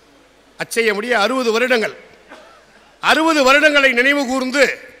அச்சய முடிய 60 வருடங்கள். 60 வருடங்களை நினைவு கூர்ந்து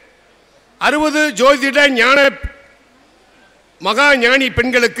 60 ஜோதிட ஞான மகா ஞானி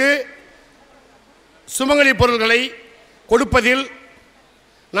பெண்களுக்கு சுமங்கலி பொருள்களை கொடுப்பதில்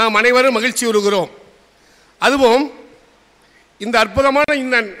நாம் அனைவரும் மகிழ்ச்சி உறுகிறோம். அதுவும் இந்த அற்புதமான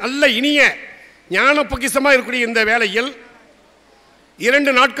இந்த நல்ல இனிய ஞான பொக்கிஷமாக இருக்கக்கூடிய இந்த வேளையில்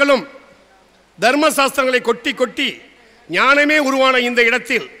 2 நாட்களும் தர்ம சாஸ்திரங்களை கொட்டி கொட்டி ஞானமே உருவான இந்த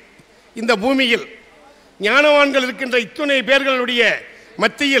இடத்தில், இந்த பூமியில் ஞானவான்கள் இருக்கின்ற இத்துணை பேர்களுடைய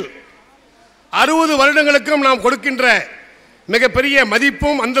மத்தியில் 60 வருடங்களுக்கும் நாம் கொடுக்கின்ற மிகப்பெரிய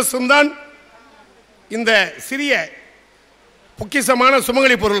மதிப்பும் அந்தஸ்தும் தான் இந்த சிறிய பொக்கிஷமான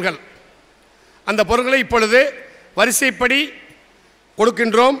சுமங்கலி பொருள்கள். அந்த பொருள்களை இப்பொழுது வரிசைப்படி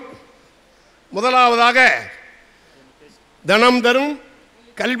கொடுக்கின்றோம். முதலாவதாக தனம் தரும்,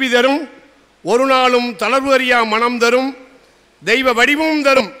 கல்வி தரும், ஒரு நாளும் தளர்வு அறியா மனம் தரும், தெய்வ வடிவம்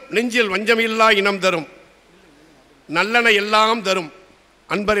தரும், நெஞ்சில் வஞ்சமில்லா இனம் தரும், நல்லன எல்லாம் தரும்,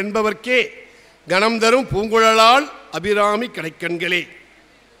 அன்பர் என்பவர்க்கே கணம் தரும் பூங்குழலால் அபிராமி கடைக்கண்களே.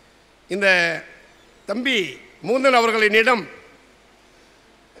 இந்த தம்பி மூந்தன் அவர்களிடம்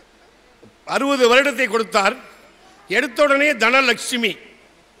 60 வருடத்தை கொடுத்தார். எடுத்தவுடனே தனலட்சுமி,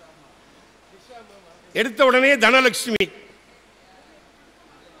 எடுத்தவுடனே தனலட்சுமி.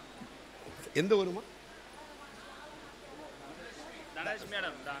 எந்த ஊருமா?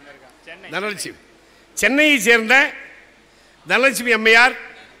 தனலட்சுமி, சென்னையை சேர்ந்த தனலட்சுமி அம்மையார்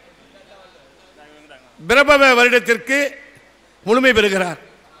பிரபவ வருடத்திற்கு முழுமை பெறுகிறார்.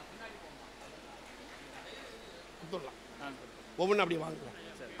 ஒவ்வொன்று அப்படி வாங்கலாம்.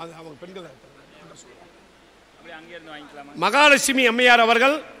 அது அவங்க பெண்கள். மகாலட்சுமி அம்மையார்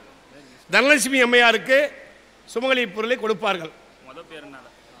அவர்கள் தனலட்சுமி அம்மையாருக்கு சுமங்கலி பொருளை கொடுப்பார்கள்.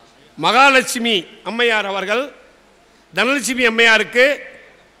 மகாலட்சுமி அம்மையார் அவர்கள் தனலட்சுமி அம்மையாருக்கு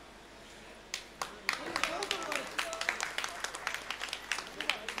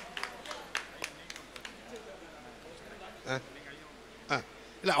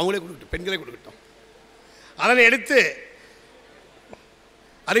இல்லை அவங்களே கொடுக்கட்டும், பெண்களே கொடுக்கட்டும். அதனை அடுத்து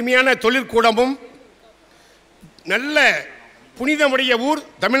அருமையான தொழிற்கூடமும் நல்ல புனிதமுடைய ஊர்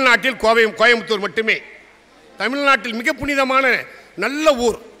தமிழ்நாட்டில் கோயம்புத்தூர் மட்டுமே. தமிழ்நாட்டில் மிக புனிதமான நல்ல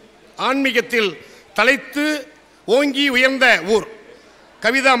ஊர், ஆன்மீகத்தில் தலைத்து ஓங்கி உயர்ந்த ஊர்.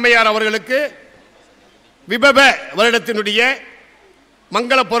 கவிதா அம்மையார் அவர்களுக்கு விபவ வருடத்தினுடைய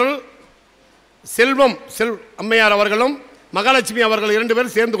மங்கள பொருள் செல்வம் அம்மையார் அவர்களும் மகாலட்சுமி அவர்கள் 2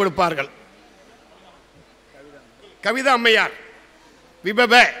 பேரும் சேர்ந்து கொடுப்பார்கள். கவிதா அம்மையார்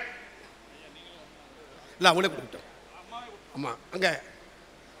விபவ இல்லை அவங்களே கொடுத்தோம். ஆமாம், அங்கே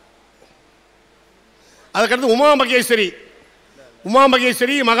அதுக்கடுத்து உமா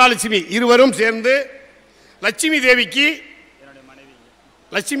மகேஸ்வரி மகாலட்சுமி இருவரும் சேர்ந்து லட்சுமி தேவிக்கு,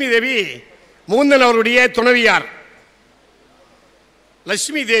 லட்சுமி தேவி முகுந்தன் அவருடைய துணைவியார்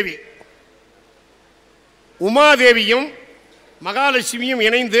லட்சுமி தேவி, உமாதேவியும் மகாலட்சுமியும்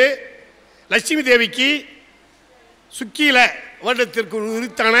இணைந்து லட்சுமி தேவிக்கு சுக்கீல வருடத்திற்கு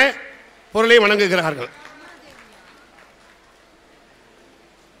உரித்தான பொருளை வழங்குகிறார்கள்.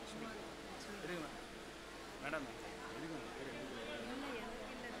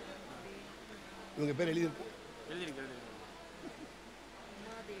 இவங்க பேர் எழுதியிருக்கு.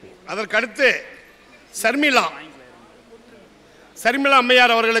 அதற்கடுத்து சர்மிளா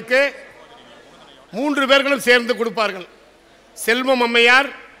அம்மையார் அவர்களுக்கு 3 பேர்களும் சேர்ந்து கொடுப்பார்கள். செல்வம் அம்மையார்,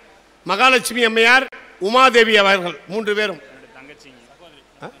 மகாலட்சுமி அம்மையார், உமாதேவி அவர்கள் 3 பேரும்.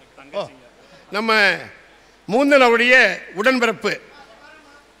 நம்ம மூந்தன் அவருடைய உடன்பிறப்பு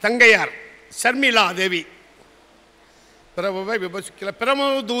தங்கையார் சர்மிளா தேவி.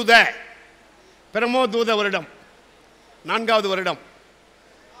 பிரமோதூத வருடம் 4வது வருடம்.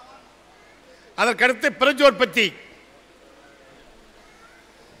 அதற்கடுத்து பிரஜோற்பத்தி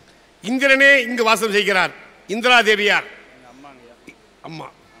இந்திரனே இங்கு வாசம் செய்கிறார். இந்திராதேவியார் அம்மா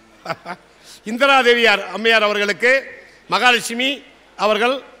இந்திராதேவியார் அம்மையார் அவர்களுக்கு மகாலட்சுமி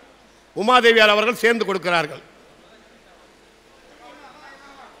அவர்கள், உமாதேவியார் அவர்கள் சேர்ந்து கொடுக்கிறார்கள்.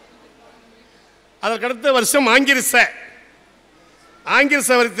 அதற்கடுத்த வருஷம் ஆங்கிரிச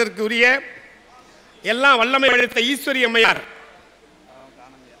வருடத்திற்கு உரிய எல்லாம் வல்லமை அளித்த ஈஸ்வரி அம்மையார்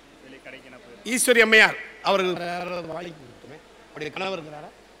அவர்கள் கணவர் இருக்கிறாரா?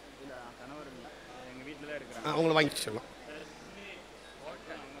 அவங்களை வாங்கி சொல்லலாம்.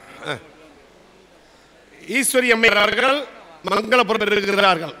 ஈஸ்வரி அம்மையார் அவர்கள் மங்களபுரம்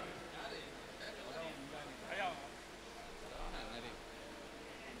இருக்கிறார்கள்.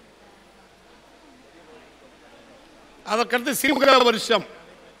 அதற்கடுத்து சிறுமுக வருஷம்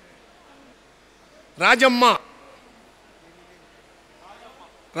ராஜம்மா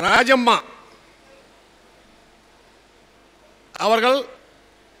அவர்கள்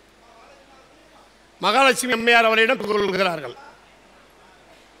மகாலட்சுமி அம்மையார் அவரிடம் கொள்கிறார்கள்.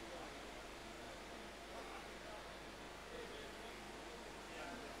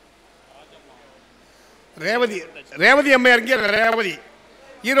 ரேவதி அம்மையார் இங்கே ரேவதி,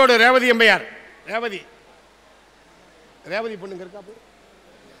 ஈரோடு ரேவதி அம்மையார், ரேவதி பொண்ணுங்க இருக்கா?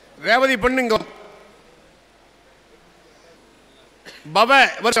 ரேவதி பொண்ணுங்க பவ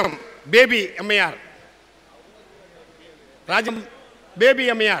வருஷம் பேபி அம்மையார், ராஜம் பேபி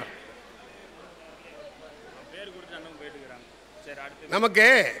அம்மையார். நமக்கு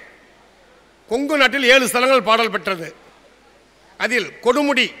கொங்கு நாட்டில் 7 ஸ்தலங்கள் பாடல் பெற்றது. அதில்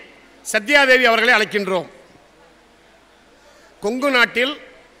கொடுமுடி சத்யாதேவி அவர்களை அழைக்கின்றோம். கொங்கு நாட்டில்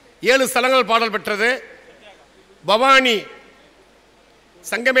 7 ஸ்தலங்கள் பாடல் பெற்றது. பவானி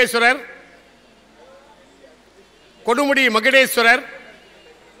சங்கமேஸ்வரர், கொடுமுடி மகுடேஸ்வரர்,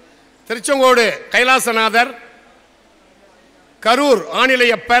 திருச்செங்கோடு கைலாசநாதர், கரூர்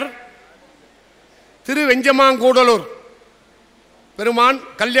ஆணிலையப்பர், திருவெஞ்சமாங்கூடலூர் பெருமான்,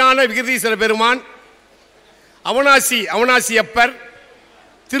 கல்யாண விகிதீஸ்வர பெருமான், அவனாசி அப்பர்,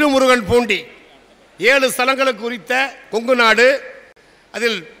 திருமுருகன் பூண்டி 7 ஸ்தலங்களுக்கு குறித்த கொங்கு நாடு.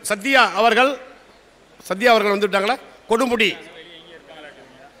 அதில் சத்யா அவர்கள் வந்துவிட்டாங்களா?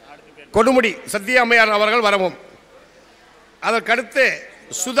 கொடுமுடி சத்யா அம்மையார் அவர்கள் வரவும். அதற்கடுத்து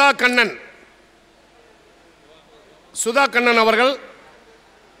சுதா கண்ணன் அவர்கள்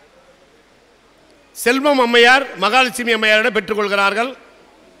செல்வம் அம்மையார் மகாலட்சுமி அம்மையாரிடம் பெற்றுக்கொள்கிறார்கள்.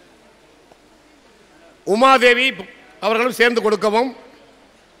 உமாதேவி அவர்களும் சேர்ந்து கொடுக்கவும்.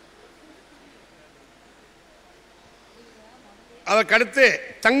 அதற்கடுத்து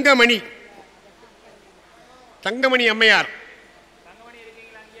தங்கமணி அம்மையார்,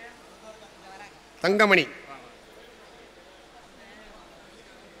 தங்கமணி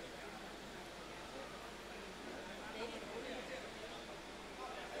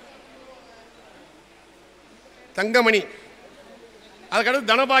அதுக்கடுத்து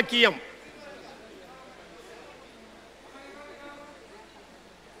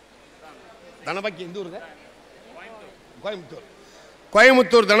தனபாக்கி எந்த ஊருங்க? கோயம்புத்தூர்.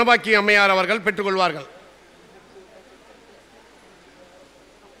 கோயம்புத்தூர் தனபாக்கி அம்மையார் அவர்கள் பெற்றுக்கொள்வார்கள்.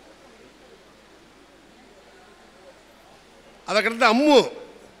 அதற்கடுத்து அம்மு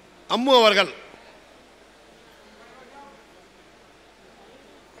அவர்கள்.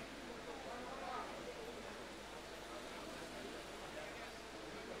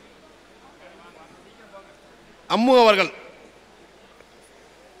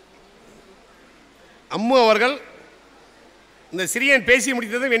 அம்மு அவர்கள் இந்த சிறியன் பேசி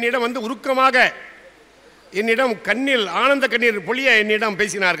முடித்ததும் என்னிடம் வந்து உருக்கமாக என்னிடம் கண்ணில் ஆனந்த கண்ணீர் பொழிய என்னிடம்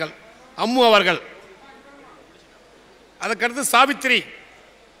பேசினார்கள் அம்மு அவர்கள். அதற்கடுத்து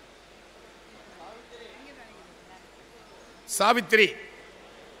சாவித்திரி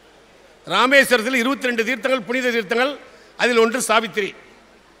ராமேஸ்வரத்தில் 22 தீர்த்தங்கள் புனித தீர்த்தங்கள், அதில் ஒன்று சாவித்திரி.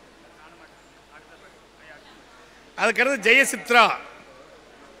 அதுக்கடுத்து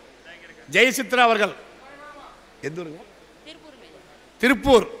ஜெயசித்ரா அவர்கள். எந்த ஊருங்க?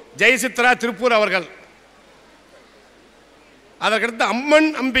 திருப்பூர். ஜெயசித்ரா திருப்பூர் அவர்கள். அதற்கடுத்து அம்மன்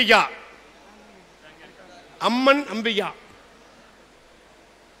அம்பிகா.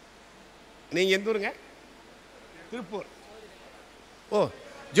 நீங்க எந்த ஊருங்க? திருப்பூர். ஓ,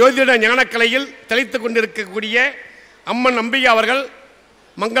 ஜோதிட ஞானக்கலையில் தெளித்துக் கொண்டிருக்கக்கூடிய அம்மன் அம்பிகா அவர்கள்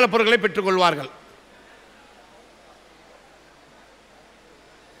மங்கள பொருட்களை பெற்றுக்கொள்வார்கள்.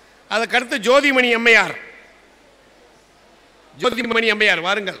 அதற்கடுத்து ஜோதிமணி அம்மையார்.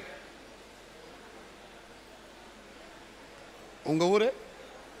 வாருங்கள். உங்க ஊரு?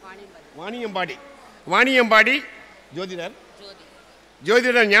 வாணியம்பாடி.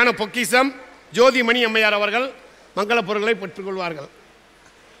 ஜோதிடர் ஞான பொக்கிஷம் ஜோதிமணி அம்மையார் அவர்கள் மங்கள பொருட்களை பெற்றுக்கொள்வார்கள்.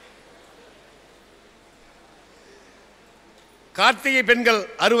 கார்த்திகை பெண்கள்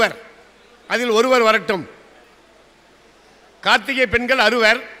 60, அதில் ஒருவர் வரட்டும். கார்த்திகை பெண்கள்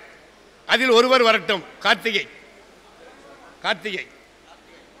 60, அதில் ஒருவர் வரட்டும். கார்த்திகா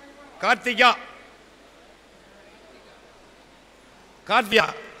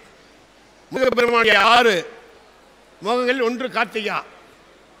முருகப்பெருமானுடைய 6 முகங்களில் ஒன்று கார்த்திகா.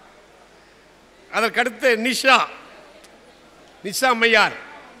 அதற்கடுத்து நிஷா அம்மையார்.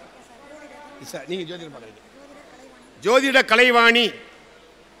 நீங்க ஜோதிட கலைவாணி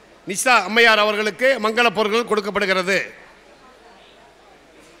நிஷா அம்மையார் அவர்களுக்கு மங்கள பொருட்கள் கொடுக்கப்படுகிறது.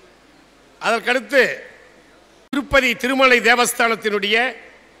 அதற்கடுத்து திருப்பதி திருமலை தேவஸ்தானத்தினுடைய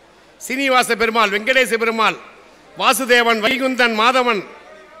சீனிவாச பெருமாள், வெங்கடேச பெருமாள், வாசுதேவன், வைகுந்தன், மாதவன்,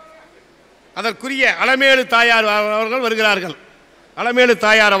 அதற்குரிய அலமேலு தாயார் அவர்கள் வருகிறார்கள். அலமேலு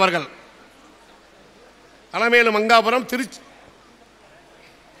தாயார் அவர்கள், அலமேலு மங்காபுரம்,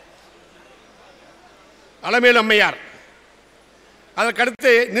 அலமேலு அம்மையார்.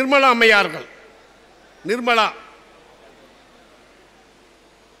 அதற்கடுத்து நிர்மலா அம்மையார்கள். நிர்மலா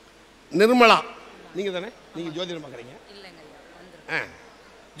நீங்க தானே? நீங்க ஜோதிடம் பார்க்குறீங்க.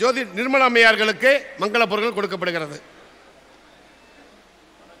 நிர்மலா அம்மையார்களுக்கு மங்கள பொருட்கள் கொடுக்கப்படுகிறது.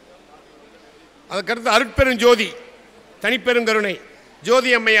 அதற்கடுத்து அருட்பெருஞ்சோதி தனிப்பெருங்கருணை ஜோதி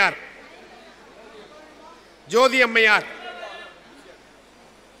அம்மையார்.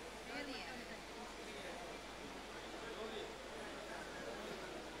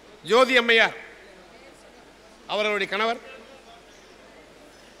 அவர்களுடைய கணவர்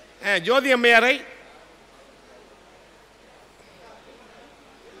ஜோதி அம்மையாரை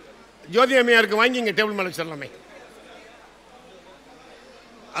ஜோதி அம்மையாருக்கு வாங்கி இங்கே டேபிள் மேலே வச்சிடலாமே.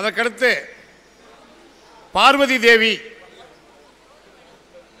 அதற்கடுத்து பார்வதி தேவி.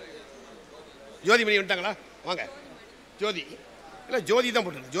 ஜோதிமணி வந்துட்டாங்களா? வாங்க. ஜோதி தான்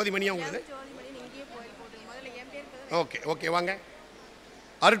போட்டு ஜோதிமணியா உங்களுக்கு? ஓகே வாங்க.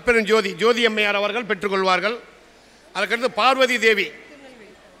 அருட்பெருஞ்சோதி ஜோதி அம்மையார் அவர்கள் பெற்றுக்கொள்வார்கள். அதற்கடுத்து பார்வதி தேவி.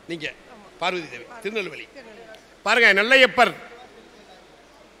 நீங்க பார்வதி தேவி திருநெல்வேலி. பாருங்க, நெல்லையப்பர்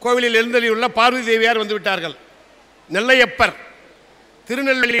கோவிலில் எழுந்தருளியுள்ள பார்வதி தேவியார் வந்து விட்டார்கள். நெல்லையப்பர்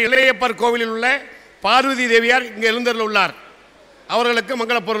திருநெல்வேலி நெல்லையப்பர் கோவிலில் உள்ள பார்வதி தேவியார் இங்கே எழுந்தருளி உள்ளார். அவர்களுக்கு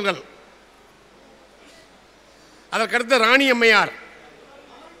மங்கள பொருள்கள். அதற்கடுத்து ராணி அம்மையார்.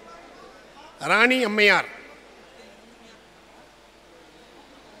 ராணி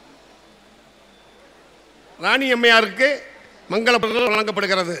அம்மையாருக்கு மங்கள பொருட்கள்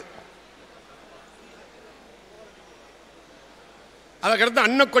வழங்கப்படுகிறது. அதற்கடுத்து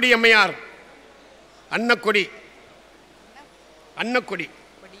அன்னக்கொடி அம்மையார். அன்னக்கொடி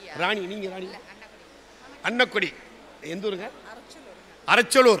ராணி. நீங்க ராணி? அன்னக்கொடி எந்த ஊருங்க?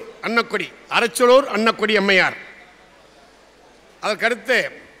 அரச்சலூர். அன்னக்கொடி அம்மையார். அதற்கடுத்து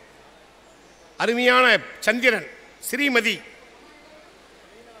அருமையான சந்திரன்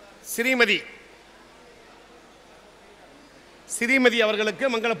ஸ்ரீமதி அவர்களுக்கு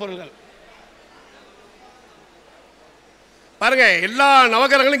மங்கள பொருள்கள். பாருங்க, எல்லா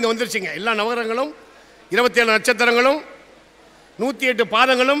நவகிரகங்களும் இங்கே வந்துருச்சுங்க. எல்லா நவகிரகங்களும் 27 நட்சத்திரங்களும் 108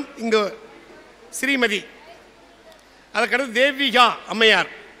 பாதங்களும் இங்கு ஸ்ரீமதி. அதற்கடுத்து தேவிகா அம்மையார்.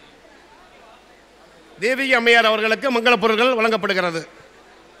 தேவிகா அம்மையார் அவர்களுக்கு மங்கள பொருட்கள் வழங்கப்படுகிறது.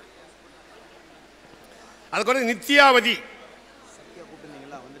 அதுக்கு நித்யாவதி.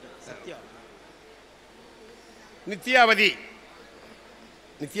 நித்யாவதி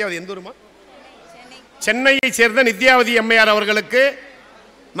நித்யாவதி எந்த ஊருமா? சென்னையை சேர்ந்த நித்யாவதி அம்மையார் அவர்களுக்கு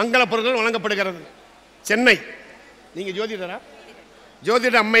மங்கள பொருட்கள் வழங்கப்படுகிறது. சென்னை. நீங்க ஜோதிடரா?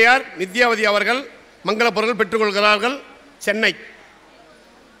 ஜோதிட அம்மையார் நித்யாவதி அவர்கள் மங்கள பொருட்கள் பெற்றுக்கொள்கிறார்கள், சென்னை.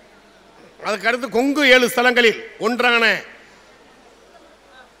 அதுக்கடுத்து கொங்கு 7 ஸ்தலங்களில் ஒன்றான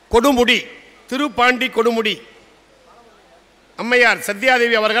கொடுமுடி, திருப்பாண்டி கொடுமுடி அம்மையார்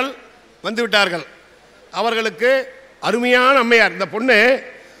சத்யாதேவி அவர்கள் வந்துவிட்டார்கள். அவர்களுக்கு அருமையான அம்மையார். இந்த பொண்ணு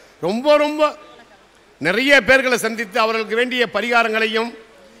ரொம்ப ரொம்ப நிறைய பேர்களை சந்தித்து அவர்களுக்கு வேண்டிய பரிகாரங்களையும்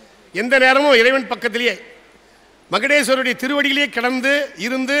எந்த நேரமும் இறைவன் பக்கத்திலேயே மகுடேஸ்வருடைய திருவடியிலேயே கிடந்து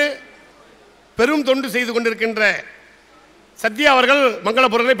இருந்து பெரும் தொண்டு செய்து கொண்டிருக்கின்ற சத்யா அவர்கள் மங்கள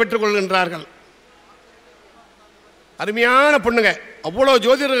பொருட்களை பெற்றுக்கொள்கின்றார்கள். அருமையான பொண்ணுங்க. அவ்வளோ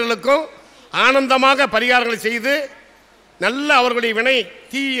ஜோதிடர்களுக்கும் ஆனந்தமாக பரிகாரங்களை செய்து நல்ல அவர்களுடைய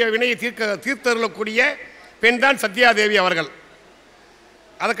தீய வினையை தீர்த்தருளக்கூடிய பெண் தான் சத்யாதேவி அவர்கள்.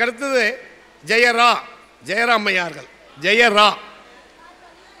 அதற்கடுத்தது ஜெயரா அம்மையார்கள். ஜெயரா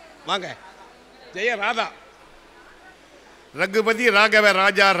வாங்க. ஜெயராதா. ரகுபதி ராகவ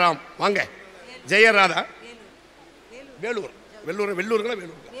ராஜா ராம் வாங்க. ஜெயராதா. வேலூர்.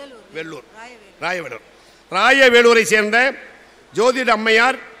 ராயவேலூரை சேர்ந்த ஜோதிட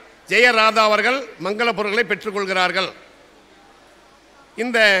அம்மையார் ஜெயராதா அவர்கள் மங்கள பொருட்களை பெற்றுக்கொள்கிறார்கள்.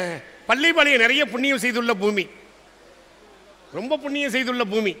 இந்த பள்ளிப்பாளையம் நிறைய புண்ணியம் செய்துள்ள பூமி, ரொம்ப புண்ணியம் செய்துள்ள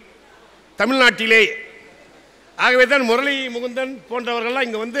பூமி தமிழ்நாட்டிலே. ஆகவே தான் முரளி முகுந்தன் போன்றவர்கள்லாம்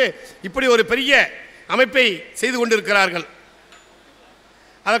இங்கே வந்து இப்படி ஒரு பெரிய அமைப்பை செய்து கொண்டிருக்கிறார்கள்.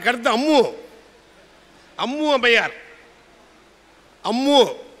 அதற்கடுத்து அம்மு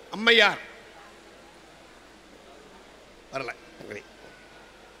அம்மையார் வரல.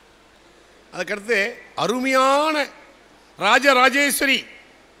 அதுக்கடுத்து அருமையான ராஜராஜேஸ்வரி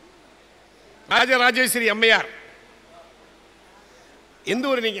அம்மையார். எந்த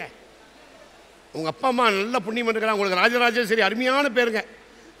ஊர் நீங்க? உங்க அப்பா அம்மா நல்ல புண்ணியம் இருக்கிறாங்க. உங்களுக்கு ராஜராஜேஸ்வரி அருமையான பேருங்க.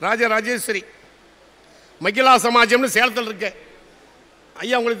 ராஜராஜேஸ்வரி மகிழா சமாஜம்னு சேலத்தில் இருக்கு.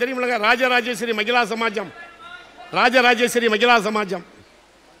 ஐயா உங்களுக்கு தெரியுமில்லைங்க? ராஜராஜேஸ்வரி மகிழா சமாஜம்.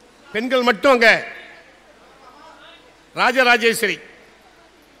 பெண்கள் மட்டும் அங்க ராஜராஜேஸ்வரி.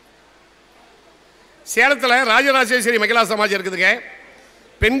 சேலத்தில் ராஜராஜேஸ்வரி மகிழா சமாஜம் இருக்குதுங்க.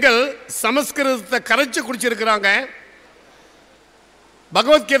 பெண்கள் சமஸ்கிருதத்தை கரைச்சு குடிச்சிருக்கிறாங்க.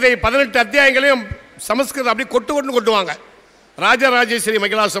 பகவத்கீதை 18 அத்தியாயங்களையும் சமஸ்கிருதம் அப்படி கொட்டுவாங்க. ராஜராஜேஸ்வரி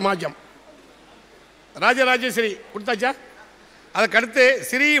மகிழா சமாஜம். ராஜராஜேஸ்வரி கொடுத்தாச்சா? அதுக்கடுத்து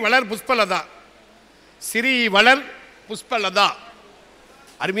ஸ்ரீவளர் புஷ்பலதா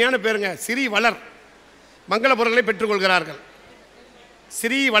அருமையான பேருங்க. ஸ்ரீவளர் மங்கள பொருட்களை பெற்றுக்கொள்கிறார்கள்.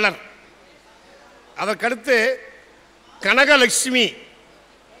 ஸ்ரீவளர். அதற்கடுத்து கனகலட்சுமி.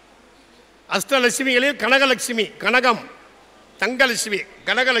 அஷ்டலட்சுமிகளில் கனகலட்சுமி, கனகம் தங்கலட்சுமி,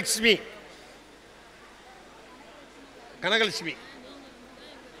 கனகலட்சுமி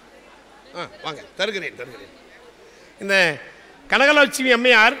வாங்க தருகிறேன். இந்த கனகலட்சுமி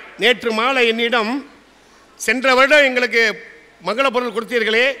அம்மையார் நேற்று மாலை என்னிடம் சென்ற வருடம் எங்களுக்கு மங்கள பொருள்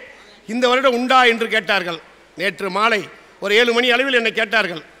கொடுத்தீர்களே, இந்த வருடம் உண்டா என்று கேட்டார்கள். நேற்று மாலை ஒரு 7 மணி அளவில் என்னை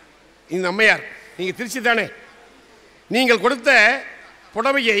கேட்டார்கள். இந்த அம்மையார், நீங்கள் திருச்சி தானே, நீங்கள் கொடுத்த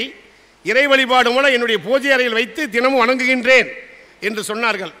புடவையை இறை வழிபாடு மூலம் என்னுடைய பூஜை அறையில் வைத்து தினமும் வணங்குகின்றேன் என்று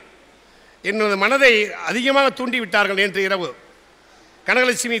சொன்னார்கள். என்னுடைய மனதை அதிகமாக தூண்டிவிட்டார்கள். நேற்று இரவு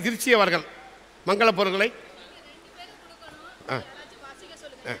கனகலட்சுமி திருச்சி அவர்கள் மங்கள பொருட்களை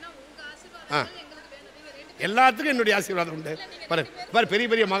எல்லாத்துக்கும் என்னுடைய ஆசீர்வாதம் உண்டு. பாரு பெரிய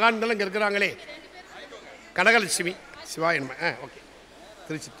பெரிய மகான்கள் இங்கே இருக்கிறாங்களே. கனகலட்சுமி சிவாயன்மை. ஓகே.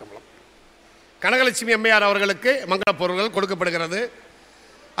 திருச்சி தம்பலம் கனகலட்சுமி அம்மையார் அவர்களுக்கு மங்கள பொருட்கள் கொடுக்கப்படுகிறது.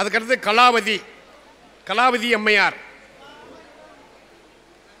 அதுக்கடுத்து கலாவதி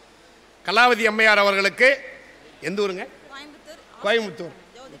அம்மையார் அவர்களுக்கு எந்த ஊருங்க? கோயம்புத்தூர்.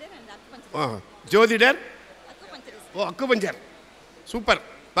 ஜோதிடர் அக்குபஞ்சர். சூப்பர்.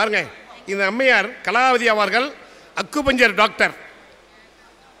 பாருங்க, இந்த அம்மையார் கலாவதி அவர்கள் அக்குபஞ்சர் டாக்டர்,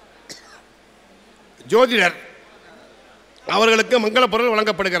 ஜோதிடர். அவர்களுக்கு மங்கள பொருள்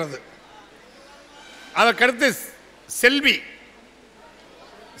வழங்கப்படுகிறது. அதற்கடுத்து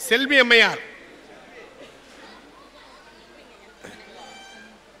செல்வி அம்மையார்.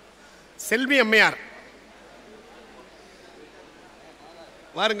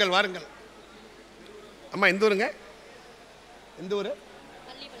 வாருங்கள் வாருங்கள். அம்மா எந்த ஊருங்க? எந்த ஊர்?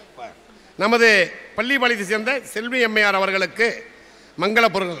 நமது பள்ளிப்பாளையத்தை சேர்ந்த செல்வி அம்மையார் அவர்களுக்கு மங்கள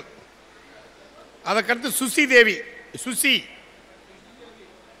பொருட்கள். அதற்கடுத்து சுசி தேவி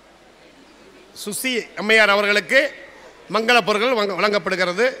சுசி அம்மையார் அவர்களுக்கு மங்கள பொருட்கள்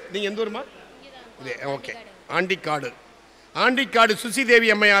வழங்கப்படுகிறது. நீங்கள் எந்த ஊருமா? ஓகே. ஆண்டிக்காடு சுசி தேவி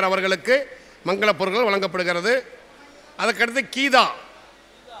அம்மையார் அவர்களுக்கு மங்கள பொருட்கள் வழங்கப்படுகிறது. அதற்கடுத்து கீதா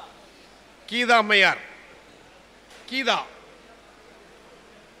அம்மையார் கீதா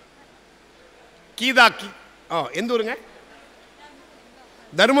எந்த ஊருங்க?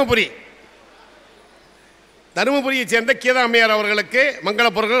 தருமபுரியை சேர்ந்த கீதா அம்மையார் அவர்களுக்கு மங்கள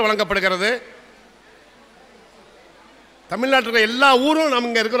பொருட்கள் வழங்கப்படுகிறது. தமிழ்நாட்டில் எல்லா ஊரும் நாம்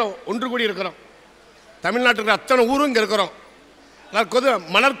இங்கே இருக்கிறோம், ஒன்று கூடி இருக்கிறோம். தமிழ்நாட்டில் அத்தனை ஊரும் இங்கே இருக்கிறோம்.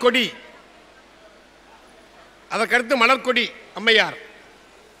 மலர்கொடி, அதற்கடுத்து மலர்கொடி அம்மையார்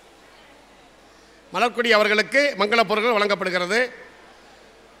அவர்களுக்கு மங்கள பொருட்கள் வழங்கப்படுகிறது.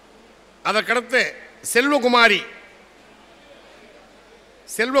 அதற்கடுத்து செல்வகுமாரி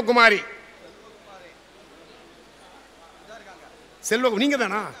நீங்க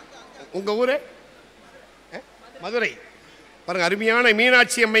தானா? உங்க ஊரு மதுரை. பாருங்க, அருமையான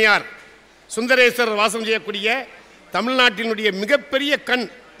மீனாட்சி அம்மையார், சுந்தரேஸ்வரர் வாசம் செய்யக்கூடிய தமிழ்நாட்டினுடைய மிகப்பெரிய கண்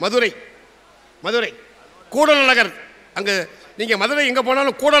மதுரை கூடலழகர். அங்கே நீங்க மதுரை எங்க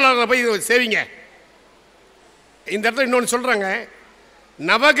போனாலும் கூடலழகரை போய் சேவிங்க. இந்த இடத்துல இன்னொன்று சொல்றாங்க,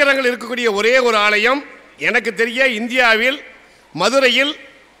 நவகிரகங்கள் இருக்கக்கூடிய ஒரே ஒரு ஆலயம் எனக்கு தெரிய இந்தியாவில் மதுரையில்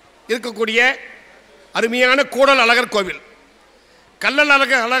இருக்கக்கூடிய அருமையான கூடல் அழகர் கோவில். கல்லல்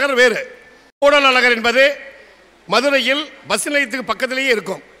அழகர் வேறு, கூடல் அழகர் என்பது மதுரையில் பஸ் நிலையத்துக்கு பக்கத்திலேயே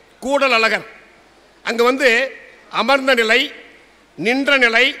இருக்கும். கூடல் அழகர் அங்கு அமர்ந்த நிலை, நின்ற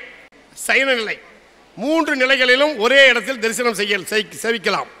நிலை, சயன நிலை, 3 நிலைகளிலும் ஒரே இடத்தில் தரிசனம்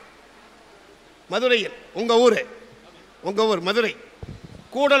சேவிக்கலாம். மதுரையில் உங்க ஊர் மதுரை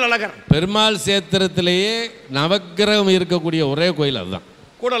கூடல் அழகர் பெருமாள் சேத்திரத்திலேயே நவக்கிரகம் இருக்கக்கூடிய ஒரே கோயில் அதுதான்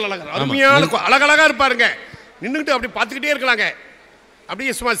கூடல் அழகர். அருமையான அழகழகா இருப்பாருங்க, நின்றுட்டு அப்படி பார்த்துக்கிட்டே இருக்கலாங்க.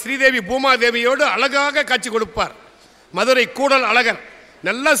 அப்படியே சும்மா ஸ்ரீதேவி பூமாதேவியோடு அழகாக காட்சி கொடுப்பார். மதுரை கூடல் அழகர்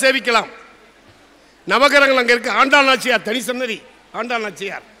நல்லா சேவிக்கலாம். நவகிரகங்கள் அங்கே இருக்கு. ஆண்டாள் நாச்சியார் தனி சன்னதி, ஆண்டாள்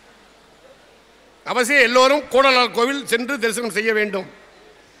நாச்சியார். அவசியம் எல்லோரும் கூடல் கோவில் சென்று தரிசனம் செய்ய வேண்டும்.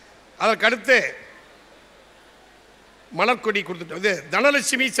 அதற்கடுத்து மலர்கொடி கொடுத்துட்டு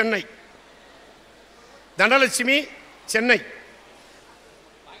தனலட்சுமி சென்னை.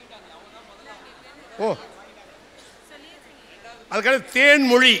 அதுக்கடுத்து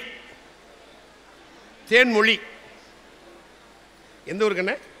தேன்மொழி எந்த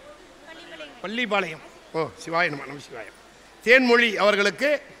ஊருக்குன்னு? பள்ளிப்பாளையம். சிவாய நம சிவாயம். தேன்மொழி அவர்களுக்கு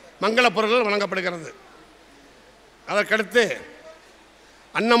மங்கள பொருட்கள் வழங்கப்படுகிறது. அதற்கடுத்து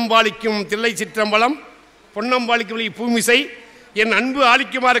அன்னம்பாளிக்கும் தில்லை சிற்றம்பலம், பொன்னம்பாளிக்கும் பூமிசை, என் அன்பு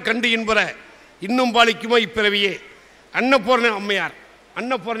ஆளிக்குமாறு கண்டு என்பற இன்னும் பாலிக்குமோ இப்பிறவியே. அன்னபூர்ணி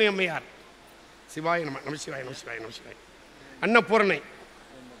அம்மையார். சிவாய நம சிவாய அன்னபூர்ணை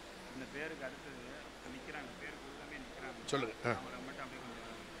சொல்லுங்க.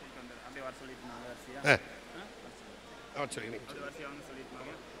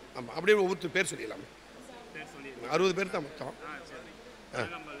 ஆமாம், அப்படியே ஒவ்வொரு பேர் சொல்லிடலாம். 60 பேர் தான் மொத்தம்.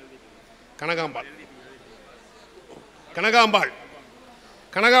 கனகாம்பாள்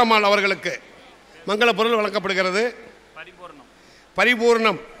அவர்களுக்கு மங்கள பொருள் வழங்கப்படுகிறது.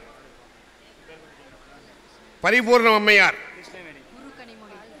 பரிபூர்ணம் அம்மையார்.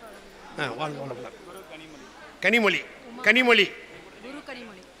 கனிமொழி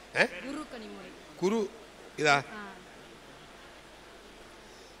குரு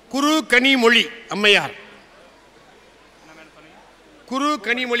கனிமொழி அம்மையார்.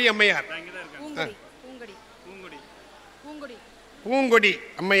 பூங்கொடி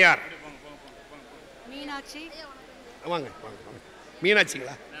அம்மையார். வாங்க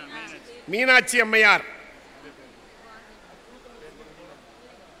மீனாட்சிங்களா? மீனாட்சி அம்மையார்.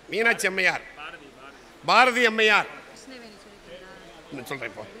 பாரதி அம்மையார்.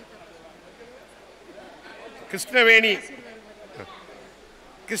 சொல்றேன் இப்போ.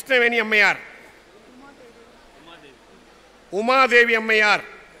 கிருஷ்ணவேணி அம்மையார். உமாதேவி அம்மையார்.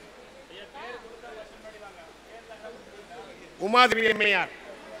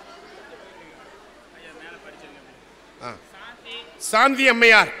 சாந்தி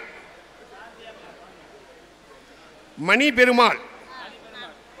அம்மையார். மணி பெருமாள்.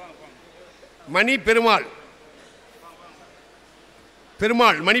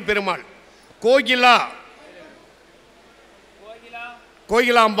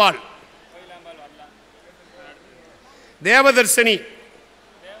 கோகிலாம்பாள். தேவதர்ஷினி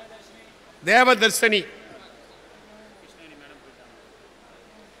தேவதர்ஷினி.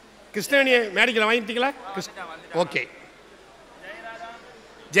 கிருஷ்ணவேணியை மேடிக்கல வாங்கிட்டீங்களா? ஓகே.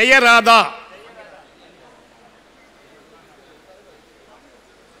 ஜெயராதா.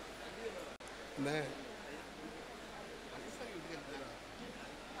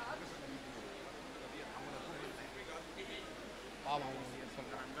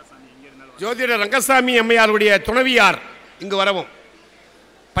 ஜோதிடர் ரங்கசாமி அம்மையாருடைய துணைவியார் இங்கு வரவும்.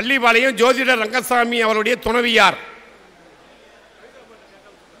 பள்ளிப்பாளையம் ஜோதிடர் ரங்கசாமி அவருடைய துணைவியார்.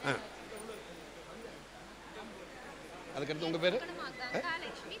 அதுக்கடுத்து உங்க பேரு?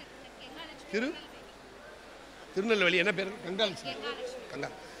 திருநெல்வேலி. என்ன பேரு?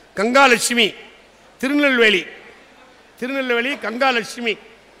 கங்காலட்சுமி. திருநெல்வேலி. திருநெல்வேலி கங்காலட்சுமி.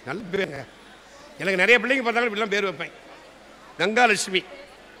 நல்ல பேருங்க. எனக்கு நிறைய பிள்ளைங்க பார்த்தாலும் இப்படிலாம் பேர் வைப்பேன். கங்காலட்சுமி.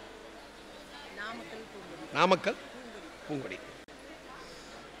 நாமக்கல் பூங்கொடி.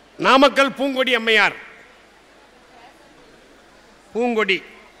 நாமக்கல் பூங்கொடி அம்மையார். பூங்கொடி.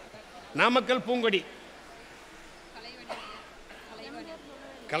 நாமக்கல் பூங்கொடி.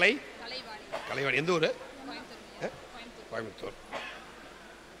 கலைவாணி. எந்த ஊர்? கோயம்புத்தூர்.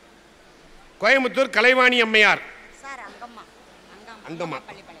 கோயம்புத்தூர் கலைவாணி அம்மையார்.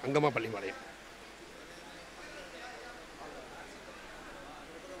 அங்கம்மா பள்ளிப்பாளையம்.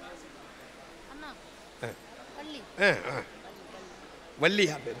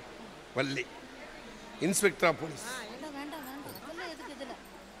 வள்ளியா பேர்? வள்ளி. Inspector of police.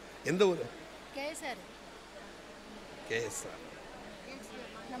 எந்த ஊர்?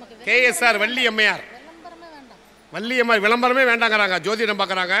 கேஎஸ்ஆர் வள்ளி அம்மையார். வள்ளி அம்மையார் விளம்பரமே வேண்டாங்கிறாங்க. ஜோதிடம்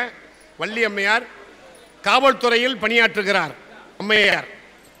பார்க்குறாங்க. வள்ளி அம்மையார் காவல்துறையில் பணியாற்றுகிறார். அம்மையார்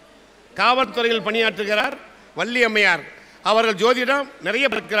காவல்துறையில் பணியாற்றுகிறார். வள்ளி அம்மையார் அவர்கள் ஜோதிடம் நிறைய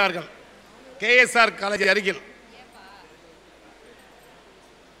படிக்கிறார்கள். கேஎஸ்ஆர் காலேஜ் அருகில்.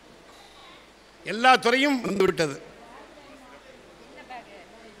 எல்லா துறையும் வந்துவிட்டது.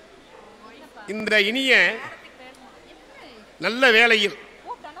 இந்த இனிய நல்ல வேளையில்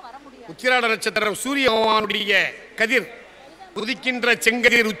உத்திராட நட்சத்திரம் சூரிய பகவானுடைய கதிர் உதிக்கின்ற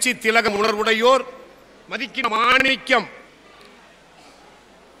செங்கதிர் உச்சி திலகம் உணர்வுடையோர் மதிக்கின்ற மாணிக்கம்.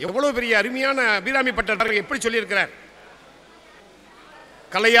 எவ்வளவு பெரிய அருமையான அபிராமி பட்டர் எப்படி சொல்லியிருக்கிறார்.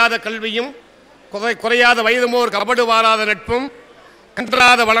 கலையாத கல்வியும் குறையாத வயதுமோர் கபடு வாராத நட்பும்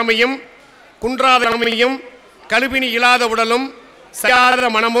கன்றாத வளமையும் குன்றாத வளமையும் கழுவினி இல்லாத உடலும் செய்யாத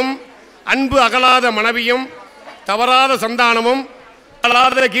மனமும் அன்பு அகலாத மனைவியும் தவறாத சந்தானமும்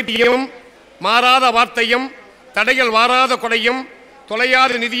அகலாத கீர்த்தியும் மாறாத வார்த்தையும் தடைகள் வாராத கொடையும்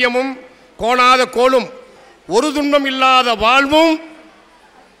தொலையாத நிதியமும் கோணாத கோலும் ஒரு துன்பம் இல்லாத வாழ்வும்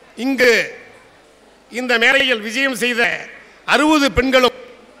இங்கு இந்த மேடையில் விஜயம் செய்த 60 பெண்களும்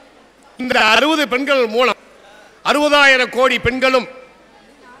இந்த 60 பெண்கள் மூலம் 60,000 கோடி பெண்களும்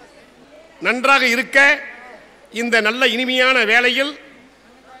நன்றாக இருக்க இந்த நல்ல இனிமையான வேளையில்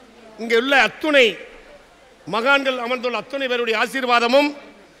இங்கே உள்ள அத்துணை மகான்கள் அமர்ந்துள்ள அத்துணை பேருடைய ஆசீர்வாதமும்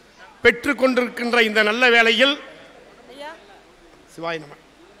பெற்று கொண்டிருக்கின்ற இந்த நல்ல வேளையில் சிவாய நம.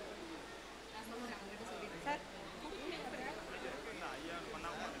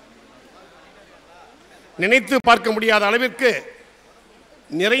 நினைத்து பார்க்க முடியாத அளவிற்கு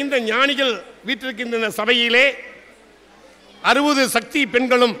நிறைந்த ஞானிகள் வீட்டிற்கின்ற இந்த சபையிலே 60 சக்தி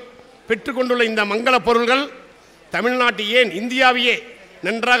பெண்களும் பெற்றுக்கொண்டுள்ள இந்த மங்கள பொருள்கள் தமிழ்நாட்டு ஏன் இந்தியாவையே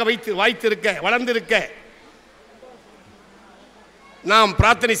நன்றாக வாய்த்திருக்க வளர்ந்திருக்க நாம்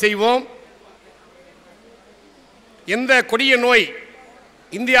பிரார்த்தனை செய்வோம். எந்த கொடிய நோய்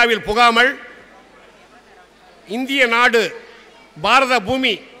இந்தியாவில் புகாமல் இந்திய நாடு பாரத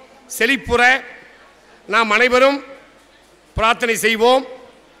பூமி செழிப்புற நாம் அனைவரும் பிரார்த்தனை செய்வோம்.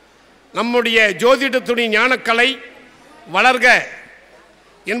 நம்முடைய ஜோதிடத்துடைய ஞானக்கலை வளர்க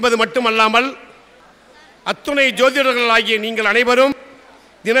என்பது மட்டுமல்லாமல் அத்துணை ஜோதிடர்களாகிய நீங்கள் அனைவரும்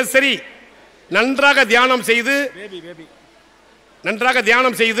தினசரி நன்றாக தியானம்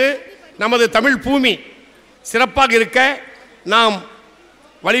செய்து நமது தமிழ் பூமி சிறப்பாக இருக்க நாம்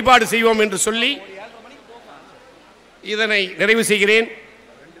வழிபாடு செய்வோம் என்று சொல்லி இதனை நிறைவு செய்கிறேன்.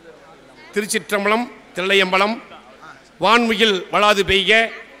 திருச்சிற்றம்பலம் தில்லையம்பலம். வான்முகில் வளாது பெய்க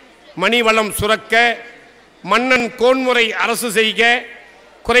மணிவளம் சுரக்க மன்னன் கோன்முறை அரசு செய்க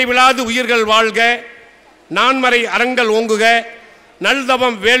குறைவிலாது உயிர்கள் வாழ்க நான்மறை அறங்கள் ஓங்குக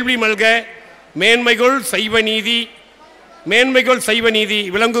நல்தவம் வேள்வி மல்க மேன்மைகள் சைவ நீதி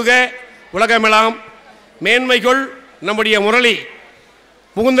விளங்குக உலகமெல்லாம். மேன்மைகள் நம்முடைய முரளி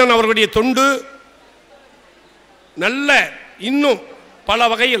முகுந்தன் அவர்களுடைய தொண்டு நல்ல இன்னும் பல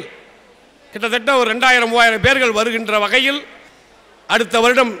வகையில் கிட்டத்தட்ட ஒரு 2000-3000 பேர்கள் வருகின்ற வகையில் அடுத்த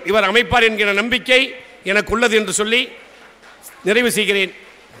வருடம் இவர் அமைப்பார் என்கிற நம்பிக்கை எனக்கு உள்ளது என்று சொல்லி நிறைவு செய்கிறேன்.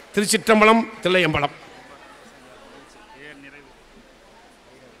 திருச்சிற்றம்பலம், தில்லையம்பலம்.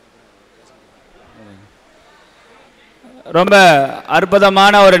 ரொம்ப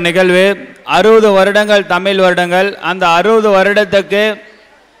அற்புதமான ஒரு நிகழ்வு. 60 வருடங்கள் தமிழ் வருடங்கள். அந்த 60 வருடத்துக்கு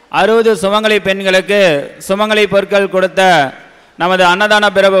 60 சுமங்கலி பெண்களுக்கு சுமங்கலி பொருட்கள் கொடுத்த நமது அன்னதான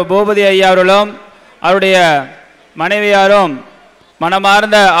பிரபு பூபதி ஐயா அவர்களும் அவருடைய மனைவியாரும்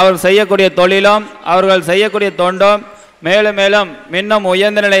மனமார்ந்த அவர் செய்யக்கூடிய தொழிலும் அவர்கள் செய்யக்கூடிய தொண்டும் மேலும் மேலும் இன்னும்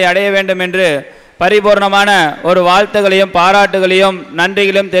உயர்ந்த நிலை அடைய வேண்டும் என்று பரிபூர்ணமான ஒரு வாழ்த்துகளையும் பாராட்டுகளையும்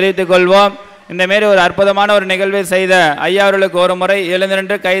நன்றிகளையும் தெரிவித்துக் கொள்வோம். இந்த மாரி ஒரு அற்புதமான ஒரு நிகழ்வை செய்த ஐயா அவர்களுக்கு ஒரு முறை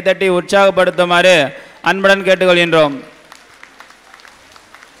எழுந்திருந்து கைதட்டி உற்சாகப்படுத்துமாறு அன்புடன் கேட்டுக்கொள்கின்றோம்.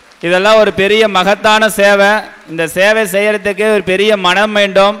 இதெல்லாம் ஒரு பெரிய மகத்தான சேவை. இந்த சேவை செய்யறதுக்கு ஒரு பெரிய மனம்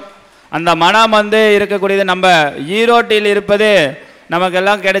வேண்டும். அந்த மனம் இருக்கக்கூடியது நம்ம ஈரோட்டில் இருப்பது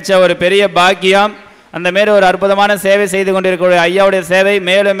நமக்கெல்லாம் கிடைச்ச ஒரு பெரிய பாக்கியம். அந்த மாரி ஒரு அற்புதமான சேவை செய்து கொண்டிருக்கக்கூடிய ஐயாவுடைய சேவை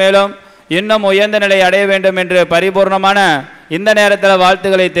மேலும் மேலும் இன்னும் உயர்ந்த நிலை அடைய வேண்டும் என்று பரிபூர்ணமான இந்த நேரத்தில்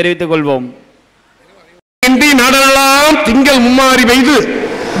வாழ்த்துக்களை தெரிவித்துக் கொள்வோம். நாடெல்லாம் திங்கள் மும்மாறி பெய்து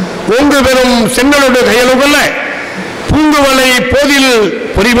ஓங்கு பெறும் சென்னலோடு கையலுகல்ல பூங்குவலை போதில்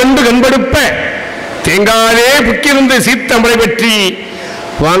பொறிவென்று கண்படுப்ப தேங்காதே புக்கிருந்து சீத்தமலை பற்றி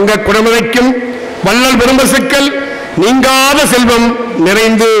வாங்க குடமதைக்கும் வள்ளல் பெரும்பசுக்கள் நீங்காத செல்வம்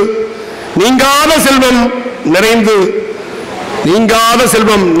நிறைந்து நீங்காத செல்வம் நிறைந்து நீங்காத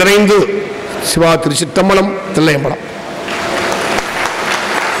செல்வம் நிறைந்து. சிவா திருச்சிற்றம்பலம், தில்லையம்பலம்.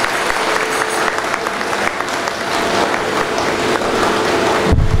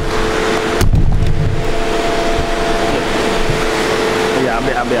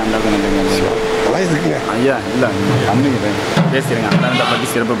 ஐயா இல்லை பேசுறீங்க அன்னதானத்தை பற்றி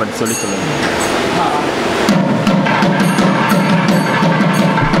சிறப்பு பற்றி சொல்லுங்க.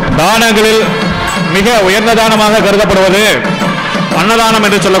 தானங்களில் மிக உயர்ந்த தானமாக கருதப்படுவது அன்னதானம்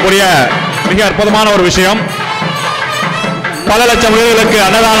என்று சொல்லக்கூடிய மிக அற்புதமான ஒரு விஷயம். பல லட்சம் உயிர்களுக்கு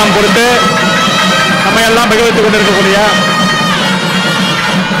அன்னதானம் கொடுத்து நம்ம எல்லாம் மகிழ்வித்துக் கொண்டிருக்கக்கூடிய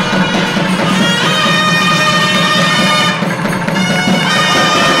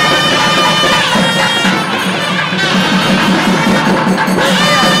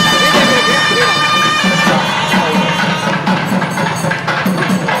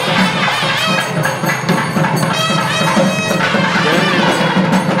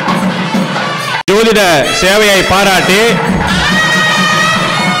ஜோதிட சேவையை பாராட்டி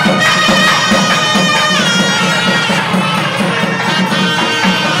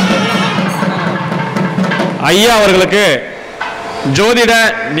ஐயா அவர்களுக்கு ஜோதிட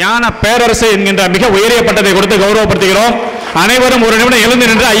ஞான பேரரசு என்கின்ற மிக உயரிய பட்டத்தை கொடுத்து கௌரவப்படுத்துகிறோம். அனைவரும் ஒரு நிமிடம் எழுந்து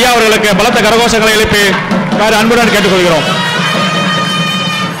நின்று ஐயா அவர்களுக்கு பலத்த கரகோஷங்களை எழுப்பி அன்புடன் கேட்டுக்கொள்கிறோம்.